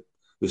next to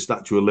the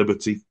Statue of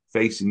Liberty,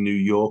 facing New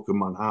York and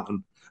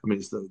Manhattan. I mean,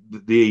 it's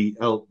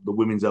the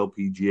women's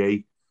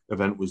LPGA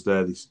event was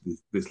there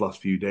this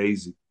last few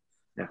days,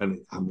 Yeah.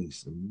 and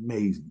it's an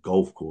amazing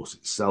golf course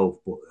itself.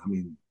 But I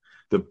mean,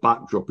 the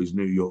backdrop is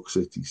New York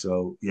City,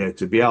 so yeah,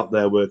 to be out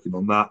there working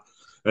on that,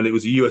 and it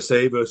was a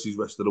USA versus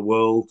rest of the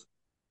world,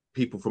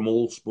 people from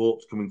all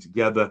sports coming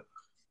together.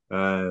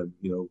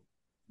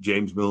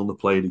 James Milner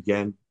played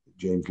again.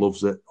 James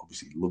loves it.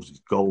 Obviously, he loves his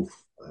golf.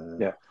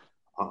 Yeah.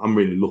 I'm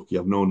really lucky.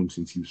 I've known him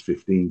since he was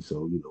 15,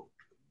 so we've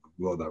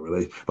got that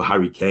relation. But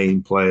Harry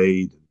Kane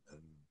played,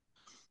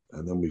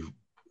 and then we've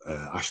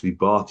Ashley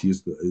Barty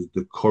is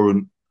the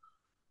current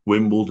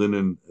Wimbledon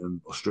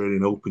and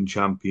Australian Open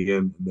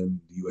champion, and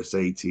then the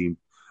USA team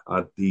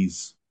had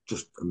these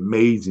just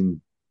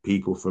amazing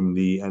people from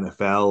the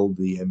NFL,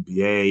 the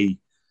NBA,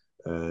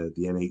 the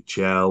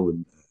NHL,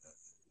 and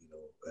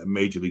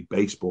Major League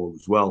Baseball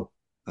as well.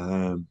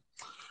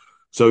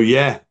 So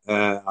yeah,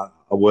 I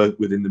work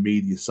within the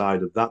media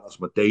side of that. That's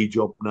my day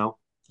job now.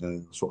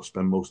 That's what I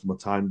spend most of my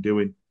time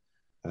doing.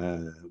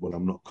 When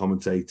I'm not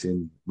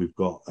commentating, we've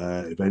got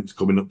events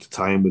coming up to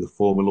tie in with the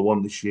Formula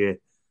One this year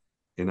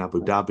in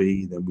Abu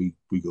Dhabi. Then we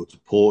go to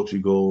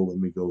Portugal,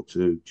 and we go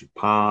to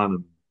Japan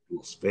and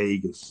Las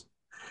Vegas.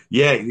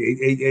 Yeah,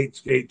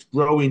 it's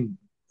growing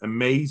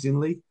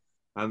amazingly.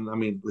 And I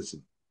mean,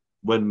 listen,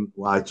 when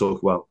I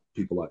talk about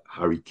people like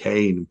Harry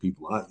Kane and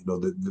people like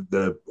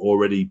they're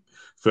already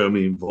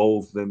firmly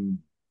involved. Then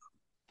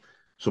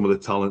some of the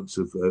talents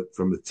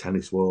from the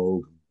tennis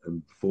world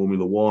and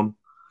Formula One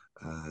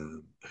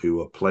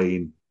who are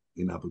playing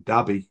in Abu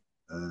Dhabi.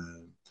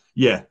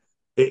 Yeah,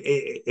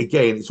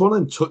 again, it's one of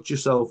them touch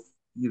yourself.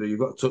 You've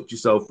got to touch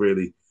yourself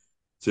really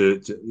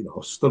to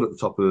I stood at the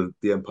top of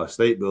the Empire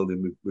State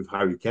Building with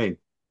Harry Kane,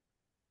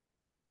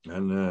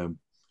 and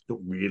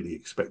don't really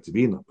expect to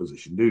be in that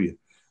position, do you?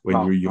 When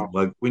you're a young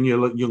lad,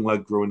 young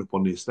lad growing up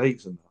on the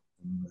estates and that.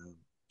 And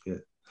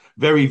yeah,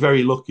 very,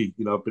 very lucky.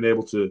 I've been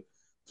able to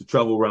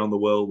travel around the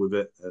world with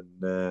it,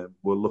 and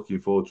we're looking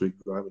forward to it.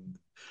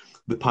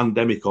 The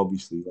pandemic,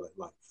 obviously,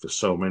 like for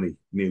so many,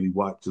 nearly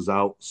wiped us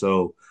out.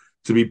 So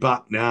to be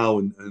back now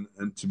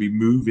and to be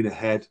moving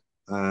ahead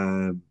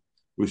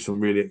with some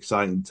really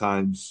exciting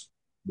times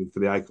for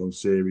the Icon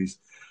Series,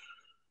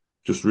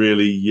 just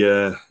really,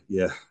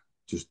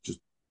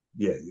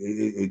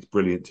 it's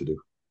brilliant to do.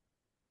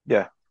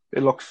 Yeah.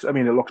 It looks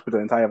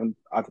brilliant. I haven't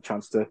had a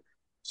chance to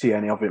see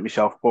any of it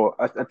myself, but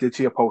I did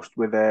see a post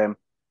with I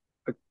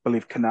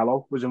believe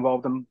Canelo was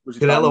involved in. Was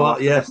he Canelo?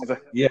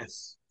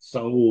 Yes.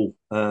 So,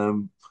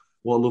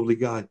 what a lovely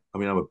guy. I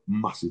mean, I'm a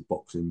massive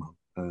boxing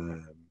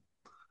man,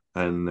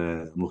 and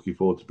I'm looking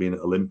forward to being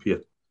at Olympia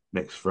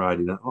next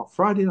Friday night. Oh,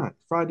 Friday night,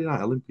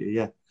 Olympia.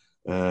 Yeah,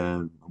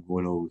 I'm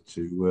going over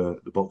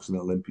to the boxing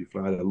at Olympia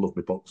Friday. I love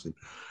my boxing.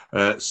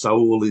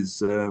 Saul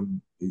is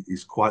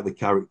quite the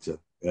character.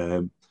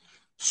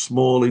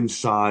 Small in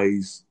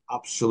size,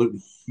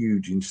 absolutely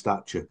huge in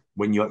stature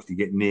when you actually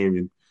get near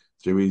him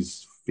through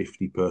his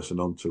 50-person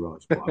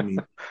entourage. But I mean,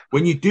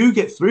 when you do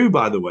get through,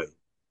 by the way,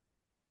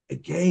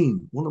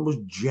 again, one of the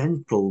most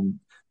gentle.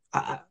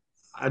 I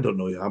don't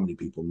know how many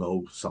people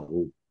know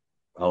Saul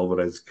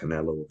Alvarez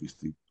Canelo,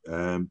 obviously.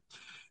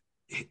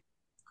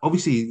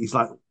 Obviously, he's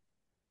like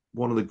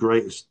one of the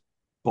greatest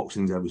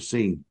boxing's ever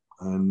seen.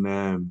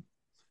 And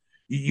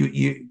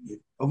you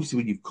obviously,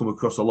 when you've come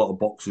across a lot of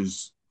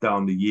boxers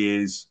down the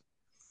years,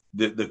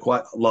 they're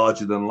quite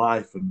larger than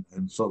life,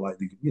 and so like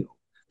they're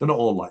not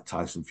all like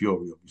Tyson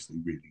Fury,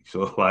 obviously, really.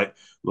 So like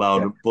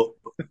loud, yeah. but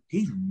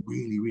he's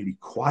really, really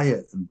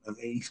quiet, and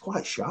he's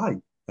quite shy,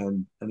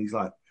 and he's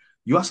like,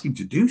 you ask him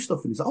to do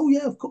stuff, and he's like, oh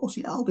yeah, of course,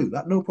 yeah, I'll do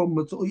that, no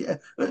problem at all. Yeah,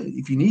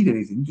 if you need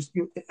anything, just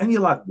and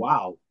you're like,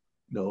 wow,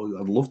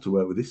 I'd love to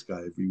work with this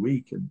guy every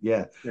week. And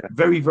yeah, Yeah,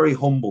 very, very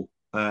humble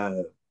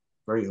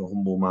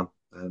man.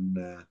 And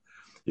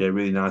yeah,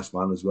 really nice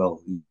man as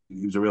well.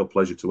 He was a real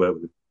pleasure to work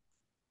with him.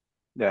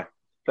 yeah.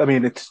 I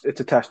mean, it's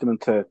a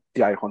testament to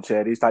the Icon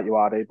series that you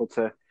are able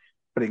to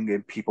bring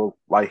in people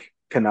like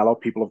Canelo,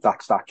 people of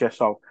that stature.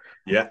 So,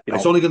 Yeah, you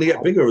it's know, only going to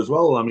get bigger as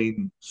well. I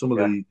mean,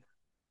 yeah,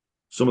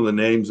 some of the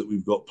names that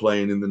we've got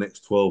playing in the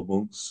next 12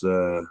 months,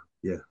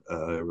 yeah,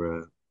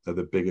 are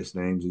the biggest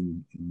names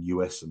in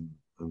US and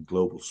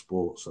global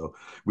sport. So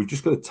we've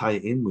just got to tie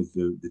it in with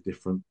the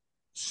different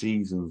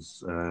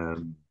seasons. I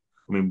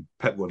mean,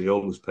 Pep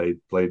Guardiola's played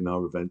in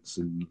our events,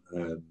 and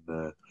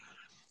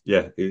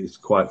yeah, it's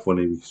quite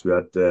funny because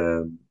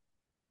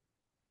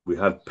we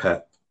had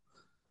Pep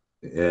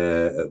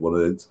at one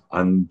of it,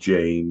 and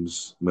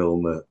James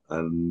Milner,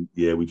 and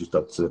yeah, we just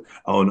had to.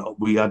 Oh, and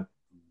we had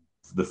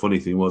the funny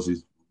thing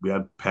is we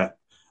had Pep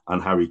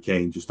and Harry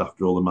Kane just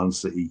after all the Man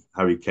City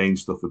Harry Kane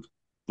stuff had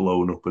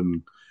blown up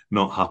and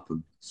not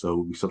happened. So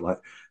we sort of like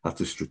had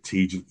to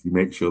strategically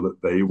make sure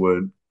that they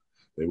were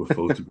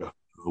photographed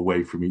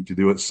away from each other.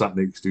 They weren't sat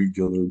next to each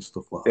other and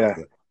stuff like that.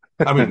 yeah.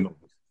 But I mean,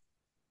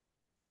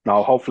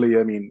 Now, hopefully,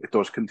 I mean, it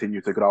does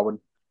continue to grow and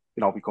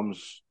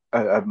becomes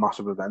a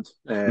massive event.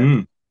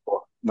 mm, But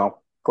no,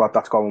 glad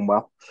that's going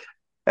well.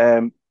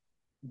 Um,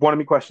 One of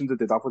my questions I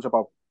did have was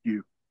about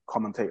you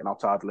commentating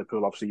outside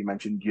Liverpool. Obviously, you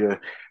mentioned you're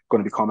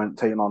going to be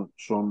commentating on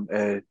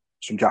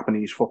some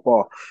Japanese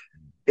football.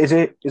 Is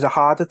it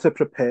harder to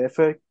prepare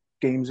for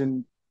games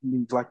in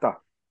leagues like that?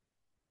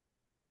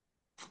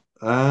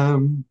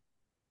 um,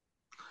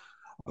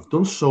 I've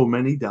done so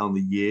many down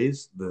the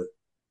years that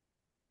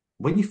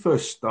when you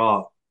first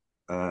start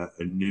a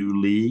new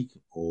league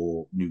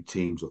or new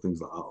teams or things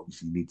like that,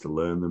 obviously you need to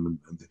learn them.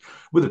 And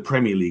with the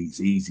Premier League,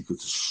 it's easy because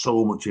there's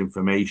so much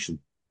information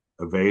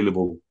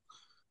available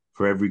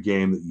for every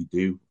game that you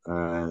do.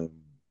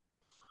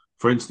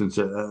 For instance,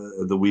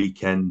 the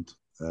weekend,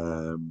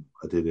 I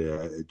did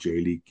a J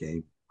League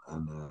game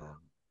and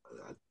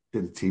I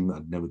did a team that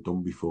I'd never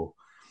done before.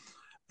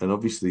 And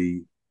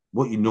obviously,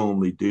 what you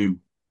normally do,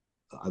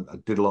 I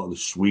did a lot of the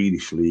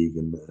Swedish league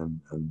and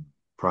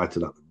prior to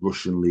that, the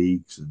Russian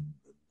leagues. And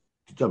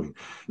I mean,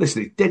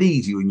 listen, it's dead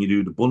easy when you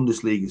do the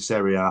Bundesliga,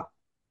 Serie A,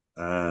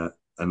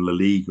 and La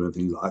Liga and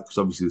things like that, because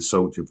obviously there's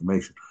so much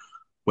information.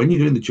 When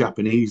you're doing the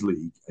Japanese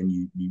league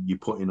and you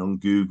put in on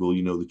Google,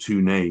 the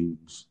two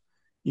names,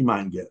 you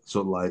might get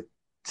sort of like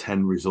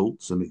 10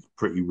 results and it's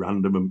pretty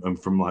random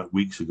and from like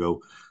weeks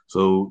ago.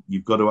 So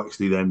you've got to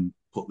actually then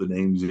put the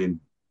names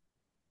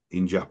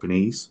in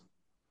Japanese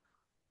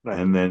Right.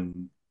 and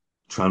then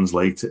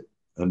translate it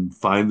and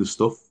find the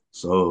stuff.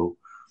 So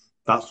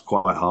that's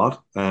quite hard.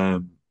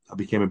 I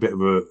became a bit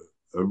of a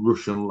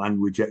Russian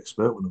language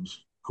expert when I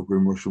was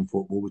covering Russian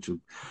football, which I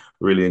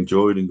really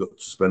enjoyed and got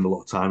to spend a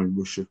lot of time in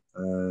Russia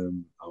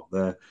out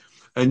there.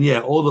 And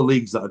yeah, all the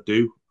leagues that I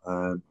do,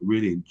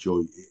 really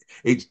enjoy it.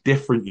 It's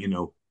different.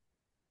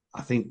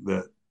 I think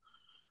that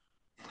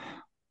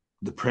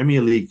the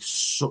Premier League's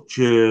such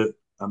a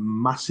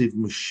massive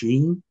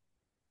machine.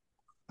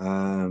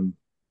 Um,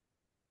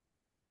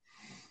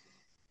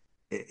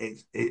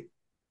 it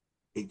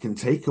it can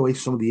take away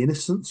some of the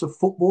innocence of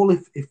football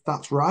if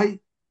that's right.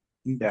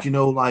 Do Yeah. you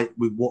know, like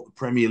with what the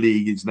Premier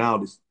League is now,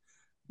 this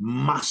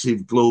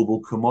massive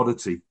global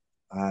commodity,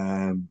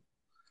 and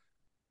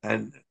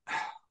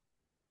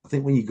I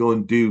think when you go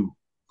and do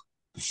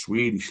the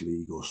Swedish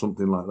league or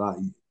something like that,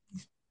 you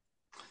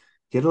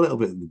get a little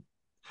bit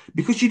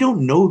because you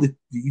don't know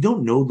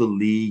the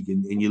league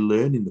and you're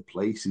learning the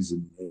places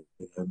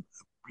and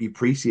be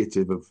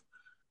appreciative of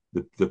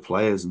the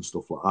players and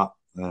stuff like that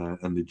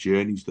and the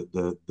journeys that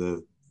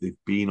they've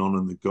been on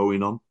and they're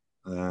going on.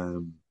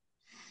 Um,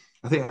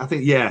 I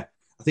think yeah,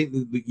 I think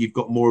that you've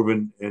got more of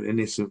an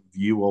innocent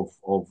view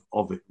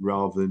of it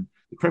rather than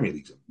the Premier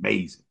League's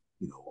amazing.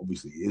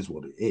 Obviously it is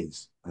what it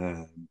is.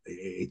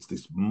 It's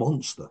this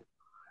monster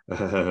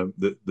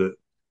that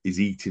is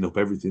eating up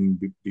everything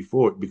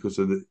before it because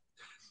of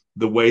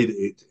the way that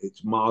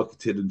it's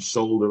marketed and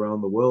sold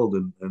around the world,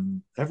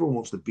 and everyone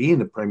wants to be in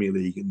the Premier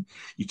League. And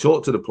you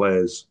talk to the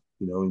players,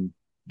 in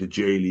the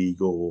J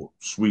League or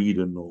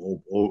Sweden,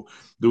 or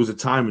there was a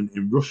time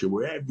in Russia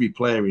where every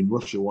player in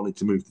Russia wanted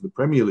to move to the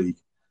Premier League,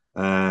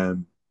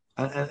 and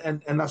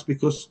that's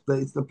because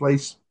it's the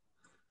place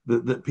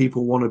that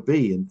people want to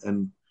be.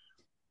 And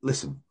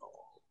listen,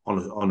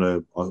 on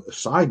a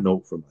side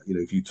note from that,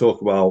 if you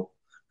talk about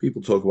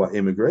people talk about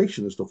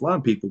immigration and stuff like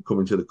that, people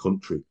coming to the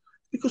country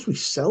because we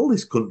sell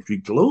this country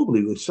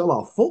globally, we sell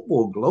our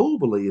football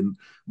globally, and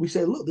we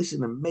say, look, this is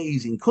an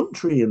amazing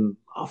country, and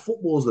our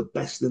football is the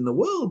best in the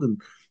world,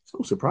 and it's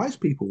no surprise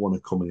people want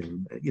to come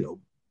in.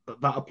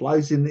 That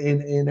applies in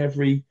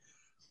every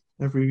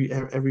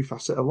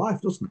facet of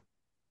life, doesn't it?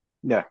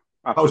 Yeah,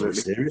 That was a bit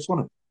absolutely. serious,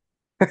 wasn't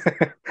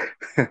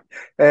it?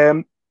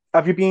 um,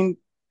 have you been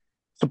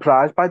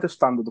surprised by the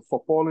standard of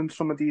football in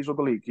some of these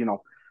other leagues?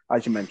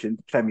 As you mentioned,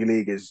 the Premier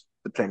League is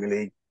the Premier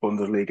League,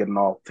 Bundesliga, and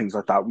all things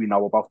like that. We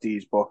know about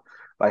these, but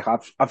like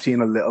I've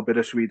seen a little bit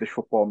of Swedish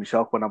football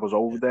myself when I was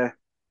over there.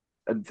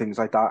 and things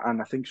like that.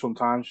 And I think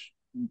sometimes,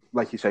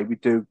 like you say,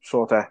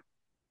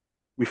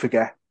 we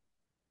forget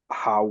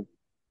how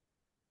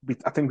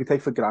I think we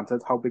take for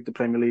granted how big the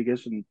Premier League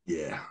is and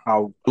Yeah,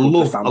 how good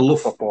the standard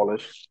of football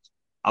is.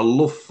 I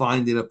love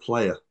finding a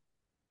player,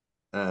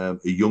 a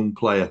young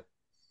player,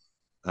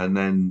 and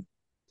then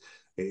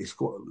it's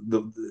quite,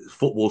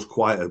 football's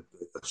quite a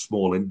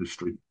small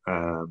industry.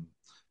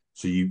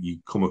 So you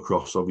come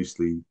across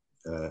obviously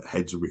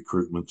heads of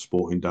recruitment,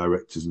 sporting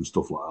directors, and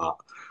stuff like that.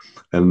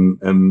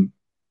 And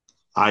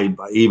I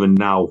even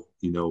now,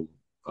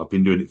 I've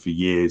been doing it for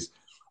years.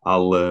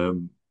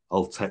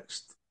 I'll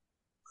text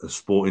a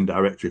sporting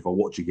director if I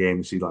watch a game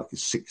and see like a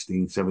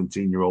 16,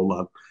 17-year-old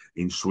lad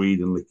in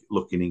Sweden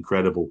looking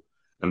incredible,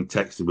 and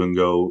text him and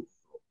go,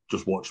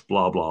 just watch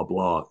blah blah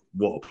blah.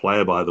 What a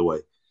player, by the way.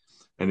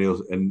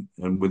 And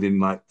within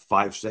like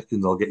 5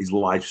 seconds, I'll get his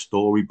life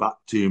story back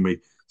to me.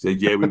 Said,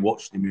 yeah, we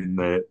watched him in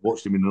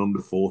an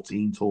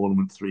under-14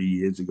 tournament 3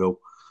 years ago,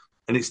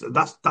 and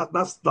that's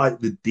like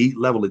the deep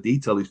level of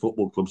detail these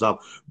football clubs have.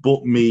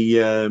 But me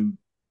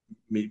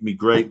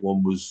great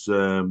one was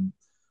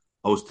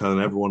I was telling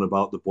everyone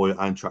about the boy at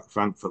Eintracht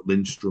Frankfurt,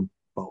 Lindstrom,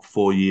 about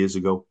 4 years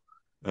ago,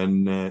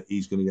 and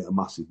he's going to get a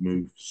massive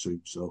move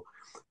soon. So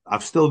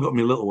I've still got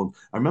my little one.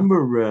 I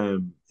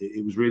remember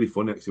it was really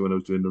funny actually when I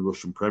was doing the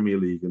Russian Premier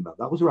League, and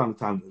that was around the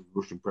time that the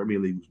Russian Premier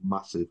League was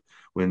massive,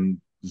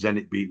 when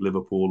Zenit beat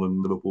Liverpool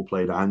and Liverpool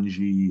played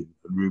Anzhi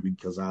and Rubin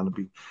Kazan,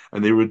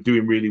 and they were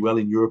doing really well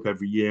in Europe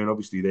every year. And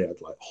obviously they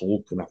had like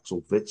Hulk and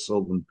Axel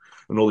Witsel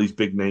and all these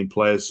big name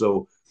players.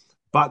 So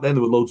back then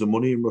there was loads of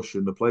money in Russia,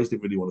 and the players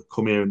didn't really want to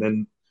come here. And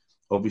then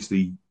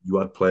obviously you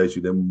had players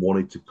who then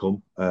wanted to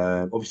come.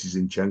 Obviously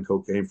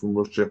Zinchenko came from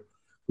Russia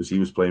because he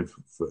was playing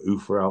for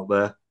Ufa out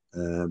there.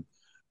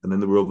 And then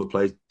there were other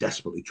players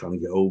desperately trying to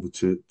get over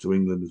to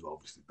England as well.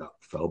 Obviously that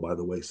fell by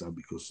the wayside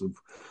because of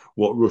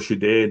what Russia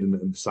did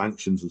and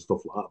sanctions and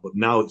stuff like that. But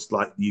now it's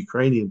like the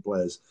Ukrainian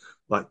players.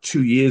 Like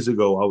 2 years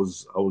ago, I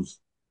was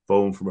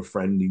phoned from a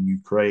friend in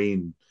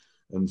Ukraine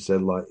and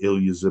said like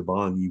Ilya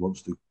Zabani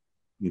wants to,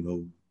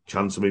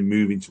 chance of him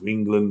moving to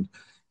England.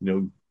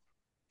 Is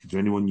there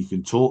anyone you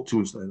can talk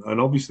to?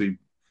 And obviously,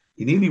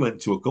 he nearly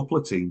went to a couple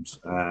of teams,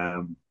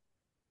 and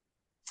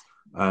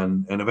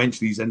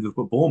eventually he's ended up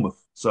at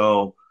Bournemouth.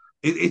 So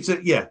it's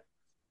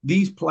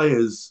these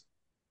players,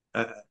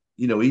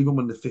 even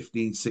when they're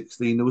 15,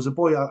 16, there was a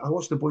boy, I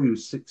watched a boy who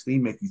was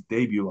 16 make his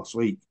debut last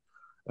week,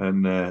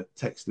 and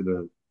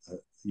texted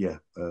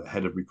a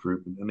head of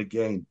recruitment. And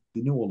again,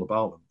 they knew all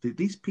about them.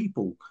 These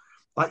people,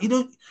 like,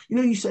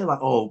 you say like,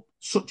 oh,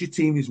 such a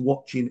team is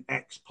watching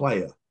X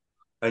player,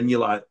 and you're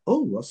like,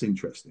 oh, that's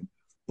interesting.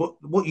 But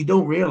what you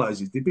don't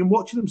realize is they've been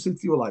watching them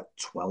since they were like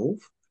 12,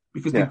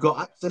 because they've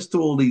got access to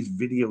all these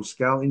video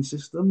scouting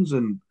systems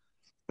and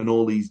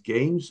all these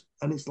games.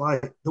 And it's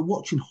like they're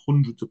watching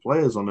hundreds of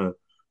players on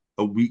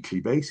a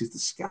weekly basis. The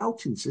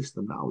scouting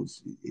system now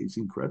is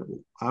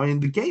incredible. I mean,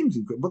 the game's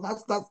incredible, but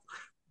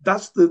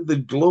that's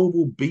the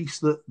global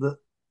beast that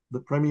the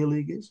Premier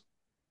League is.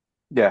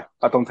 Yeah,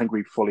 I don't think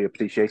we fully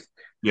appreciate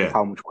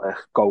how much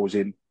work goes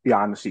in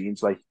behind the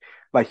scenes.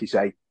 Like you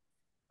say,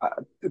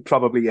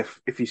 probably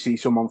if you see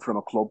someone from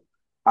a club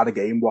at a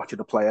game watching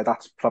a player,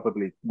 that's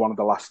probably one of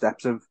the last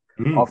steps of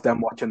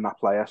them watching that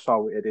player.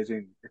 So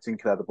it's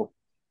incredible.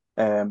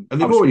 And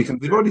they've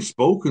already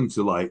spoken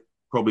to like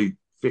probably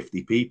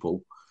 50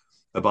 people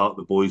about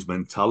the boy's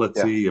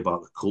mentality,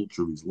 about the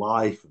culture of his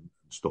life and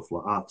stuff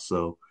like that.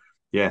 So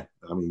yeah,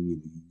 I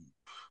mean,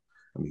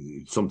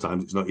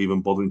 sometimes it's not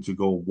even bothering to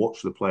go and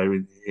watch the player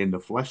in the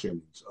flesh. I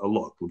mean, a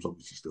lot of clubs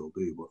obviously still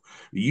do, but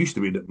it used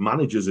to be that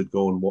managers would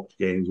go and watch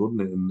games,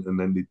 wouldn't it? And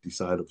then they'd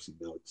decide, obviously,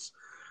 now it's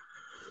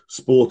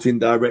sporting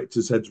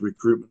directors, heads of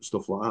recruitment,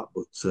 stuff like that.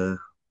 But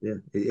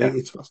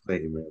it's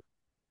fascinating, really.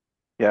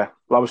 Yeah.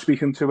 Well, I was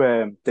speaking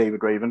to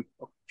David Raven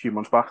a few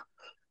months back,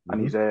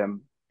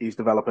 and he's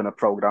developing a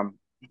program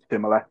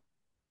similar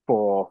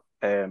for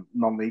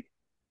non-league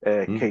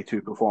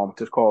K2 performance,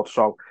 it's called.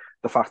 So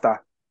the fact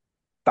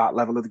that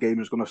level of the game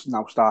is going to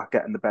now start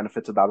getting the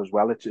benefits of that as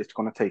well. It's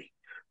going to take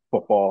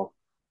football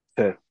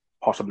to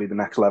possibly the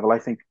next level, I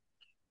think.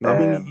 I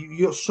mean,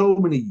 you got so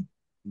many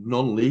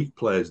non-league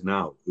players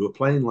now who are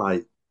playing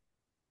like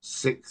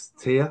sixth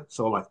tier,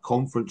 so like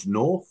Conference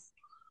North.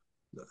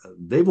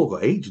 They've all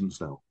got agents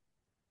now.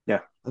 Yeah,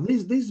 and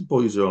these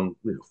boys are on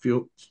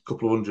few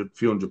hundred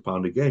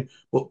 £100 a game,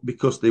 but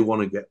because they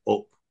want to get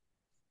up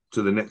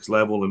to the next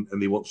level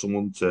and they want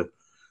someone to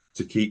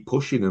keep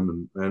pushing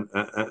them,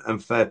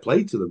 and fair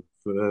play to them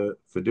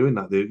for doing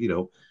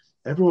that.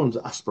 Everyone's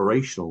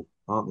aspirational,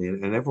 aren't they?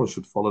 And everyone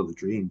should follow the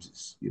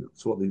dreams.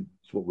 It's what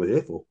we're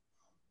here for.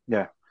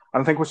 Yeah,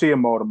 and I think we're seeing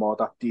more and more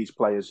that these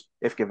players,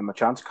 if given the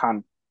chance,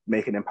 can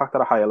make an impact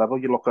at a higher level.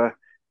 You look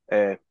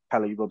at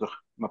Pele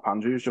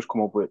Mapanzu, who's just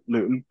come up with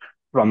Luton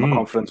from the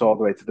conference all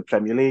the way to the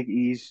Premier League.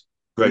 He's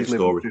living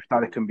proof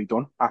that it can be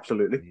done.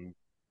 Absolutely,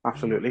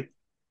 absolutely.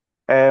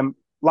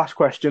 Last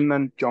question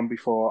then, John,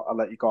 before I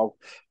let you go.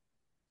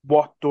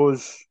 What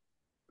does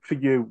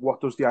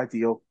the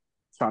ideal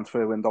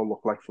transfer window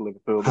look like for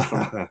Liverpool this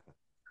summer?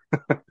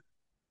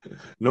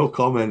 No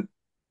comment,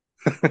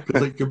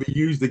 because it can be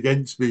used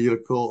against me in a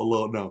court of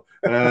law now.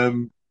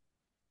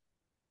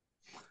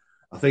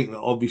 I think that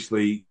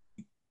obviously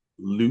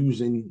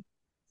losing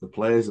the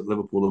players that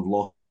Liverpool have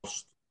lost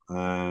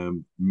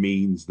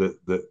means that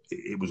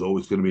it was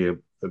always going to be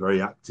a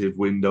very active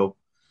window.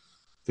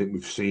 I think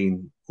we've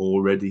seen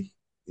already,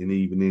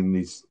 even in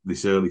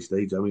this early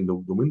stage. I mean,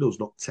 the window's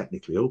not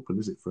technically open,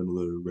 is it, for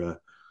another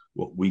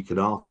week and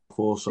a half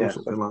or so, Yeah,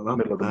 so something like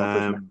middle of the month,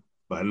 isn't it? that.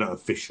 But not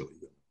officially.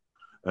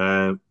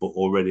 But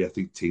already, I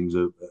think teams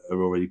are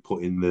already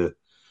putting the,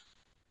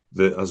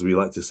 as we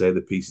like to say,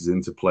 the pieces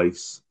into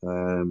place,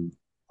 and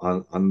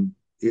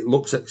it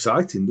looks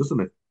exciting, doesn't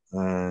it?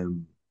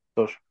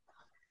 Does.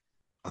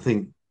 I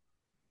think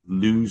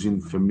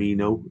losing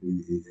Firmino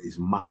is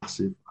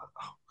massive.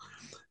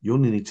 You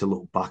only need to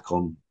look back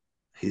on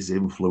his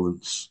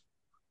influence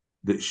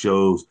that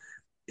shows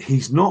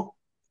he's not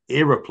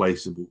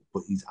irreplaceable,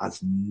 but he's as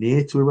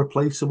near to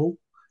irreplaceable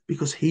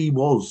because he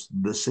was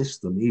the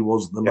system, he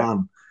was the Yeah,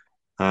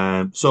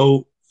 man.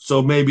 So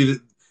maybe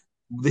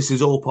this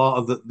is all part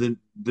of the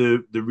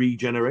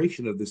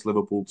regeneration of this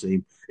Liverpool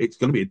team. It's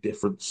going to be a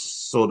different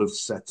sort of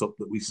setup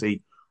that we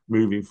see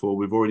moving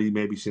forward. We've already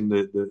maybe seen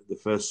the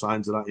first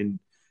signs of that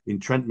in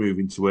Trent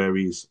moving to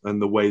areas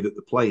and the way that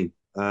they're playing.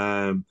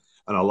 And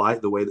I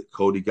like the way that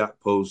Cody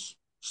Gakpo's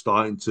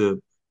starting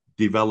to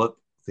develop.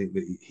 I think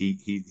that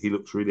he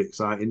looks really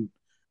exciting.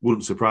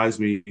 Wouldn't surprise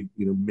me,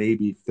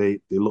 maybe if they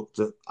looked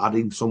at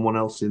adding someone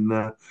else in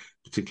there,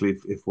 particularly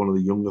if one of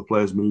the younger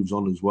players moves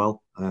on as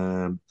well.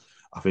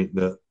 I think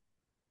that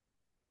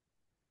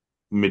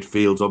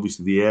midfield's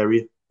obviously the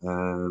area.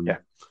 yeah.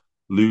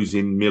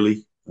 Losing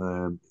Millie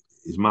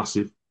is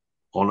massive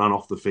on and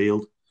off the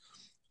field.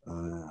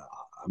 Uh,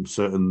 I'm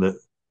certain that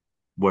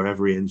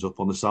wherever he ends up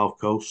on the south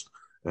coast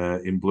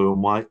in blue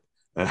and white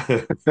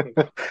uh,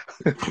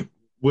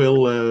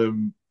 will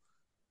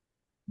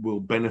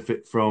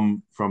benefit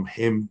from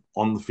him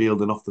on the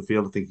field and off the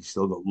field. I think he's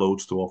still got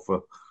loads to offer,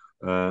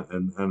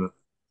 and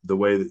the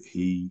way that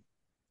he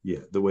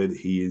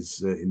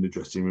is in the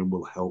dressing room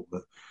will help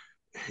that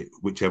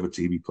whichever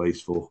team he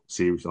plays for.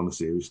 On a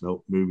serious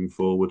note, moving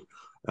forward.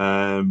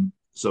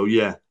 So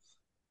yeah,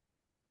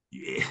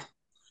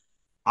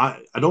 I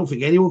don't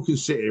think anyone can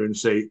sit here and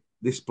say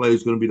this player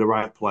is going to be the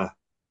right player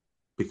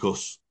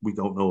because we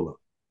don't know that.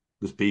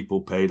 There's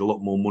people paid a lot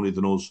more money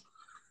than us.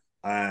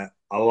 I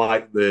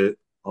like the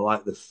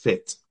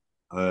fit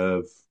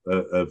of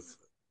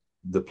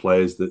the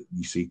players that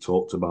you see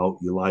talked about.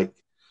 You like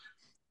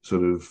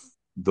sort of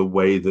the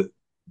way that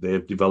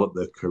they've developed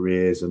their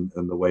careers and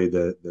the way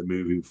they're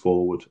moving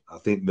forward. I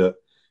think that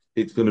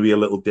it's going to be a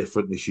little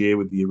different this year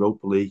with the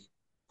Europa League.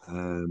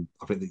 I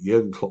think that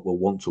Jurgen Klopp will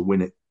want to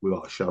win it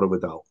without a shadow of a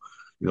doubt.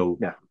 You know,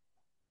 Yeah,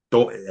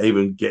 don't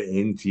even get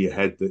into your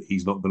head that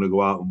he's not going to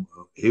go out and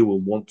he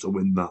will want to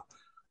win that.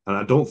 And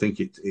I don't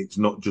think it's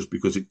not just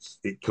because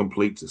it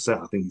completes a set.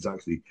 I think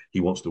he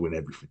wants to win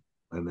everything,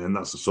 and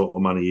that's the sort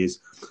of man he is.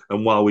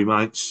 And while we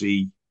might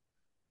see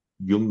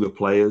younger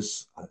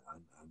players and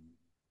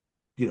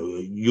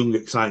young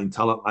exciting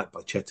talent like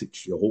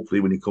Bajcetic,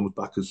 hopefully when he comes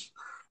back as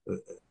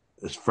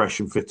fresh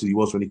and fit as he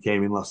was when he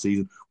came in last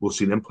season, we'll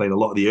see them playing a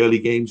lot of the early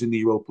games in the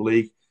Europa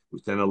League,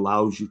 which then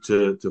allows you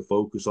to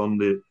focus on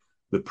the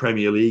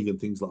Premier League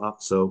and things like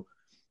that. So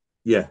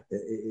yeah,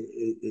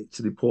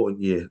 it's an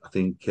important year, I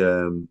think,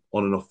 on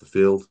and off the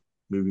field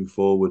moving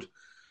forward.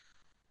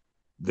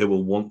 They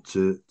will want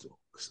to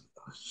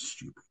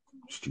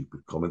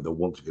stupid comment. They'll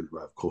want to get it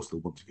right. Of course,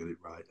 they'll want to get it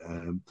right.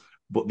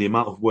 But the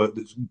amount of work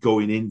that's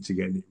going into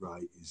getting it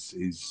right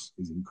is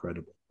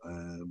incredible.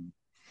 And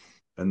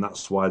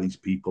that's why these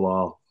people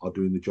are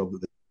doing the job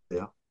that they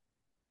are.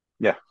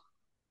 yeah.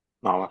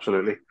 No,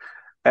 absolutely.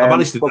 I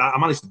managed to But I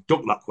managed to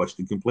duck that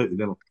question completely,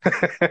 didn't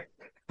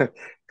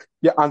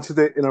you answered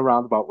it in a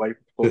roundabout way,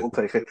 but we'll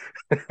take it.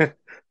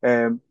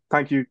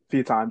 Thank you for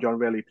your time, John.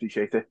 Really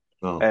appreciate it.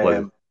 I? Oh, pleasure.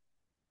 Um,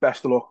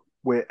 Best of luck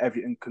with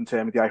everything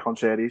concerned with the Icon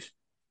series.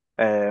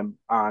 And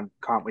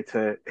can't wait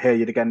to hear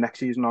you again next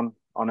season on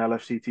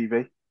LFC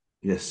TV.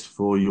 Yes,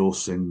 for your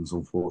sins,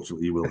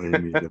 unfortunately, you will hear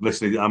me again.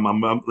 Listen,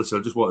 listen.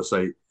 I just want to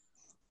say,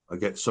 I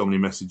get so many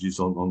messages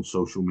on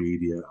social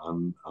media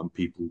and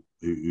people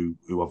who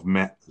I've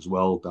met as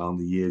well down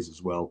the years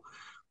as well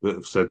that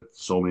have said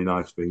so many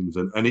nice things,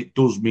 and it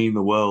does mean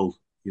the world,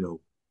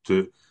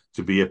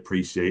 to be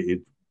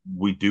appreciated.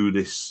 We do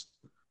this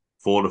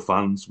for the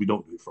fans. We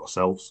don't do it for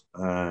ourselves.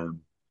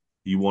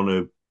 You want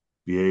to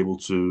be able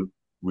to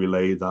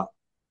relay that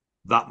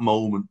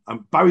moment.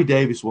 And Barry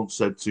Davis once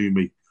said to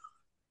me,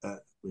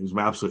 he was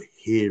my absolute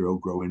hero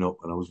growing up,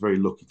 and I was very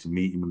lucky to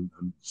meet him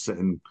and sit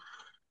in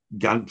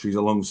gantries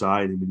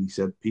alongside him. And he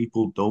said,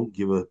 people don't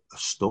give a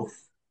stuff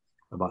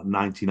about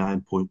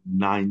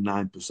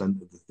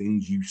 99.99% of the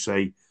things you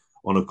say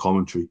on a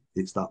commentary.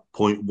 It's that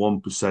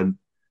 0.1%.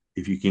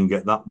 If you can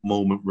get that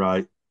moment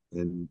right,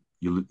 then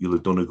you'll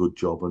have done a good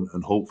job.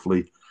 And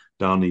hopefully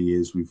down the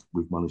years, we've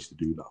managed to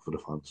do that for the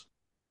fans.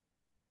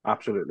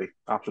 Absolutely,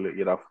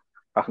 absolutely.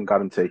 I can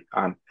guarantee.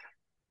 And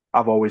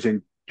I've always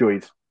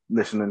enjoyed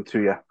listening to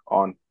you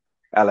on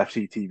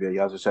LFC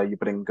TV. As I say, you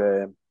bring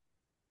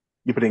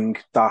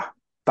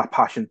that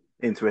passion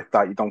into it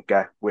that you don't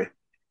get with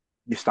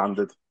your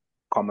standard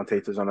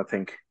commentators. And I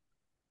think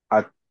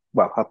I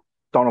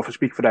don't know if I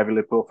speak for every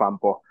Liverpool fan,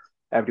 but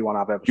everyone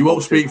I've ever you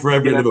won't spoken speak for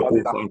every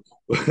Liverpool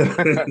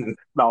fan.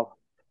 No,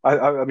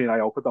 I mean I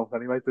hope I don't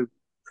anyway. There's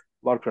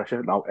a lot of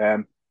pressure now.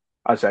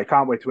 As I say,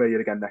 can't wait to hear you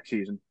again next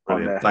season.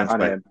 Thanks,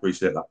 mate.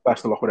 Appreciate that.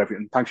 Best of luck with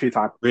everything. Thanks for your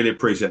time. Really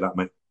appreciate that,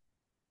 mate.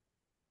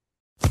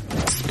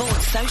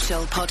 Sports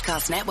Social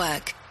Podcast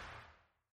Network.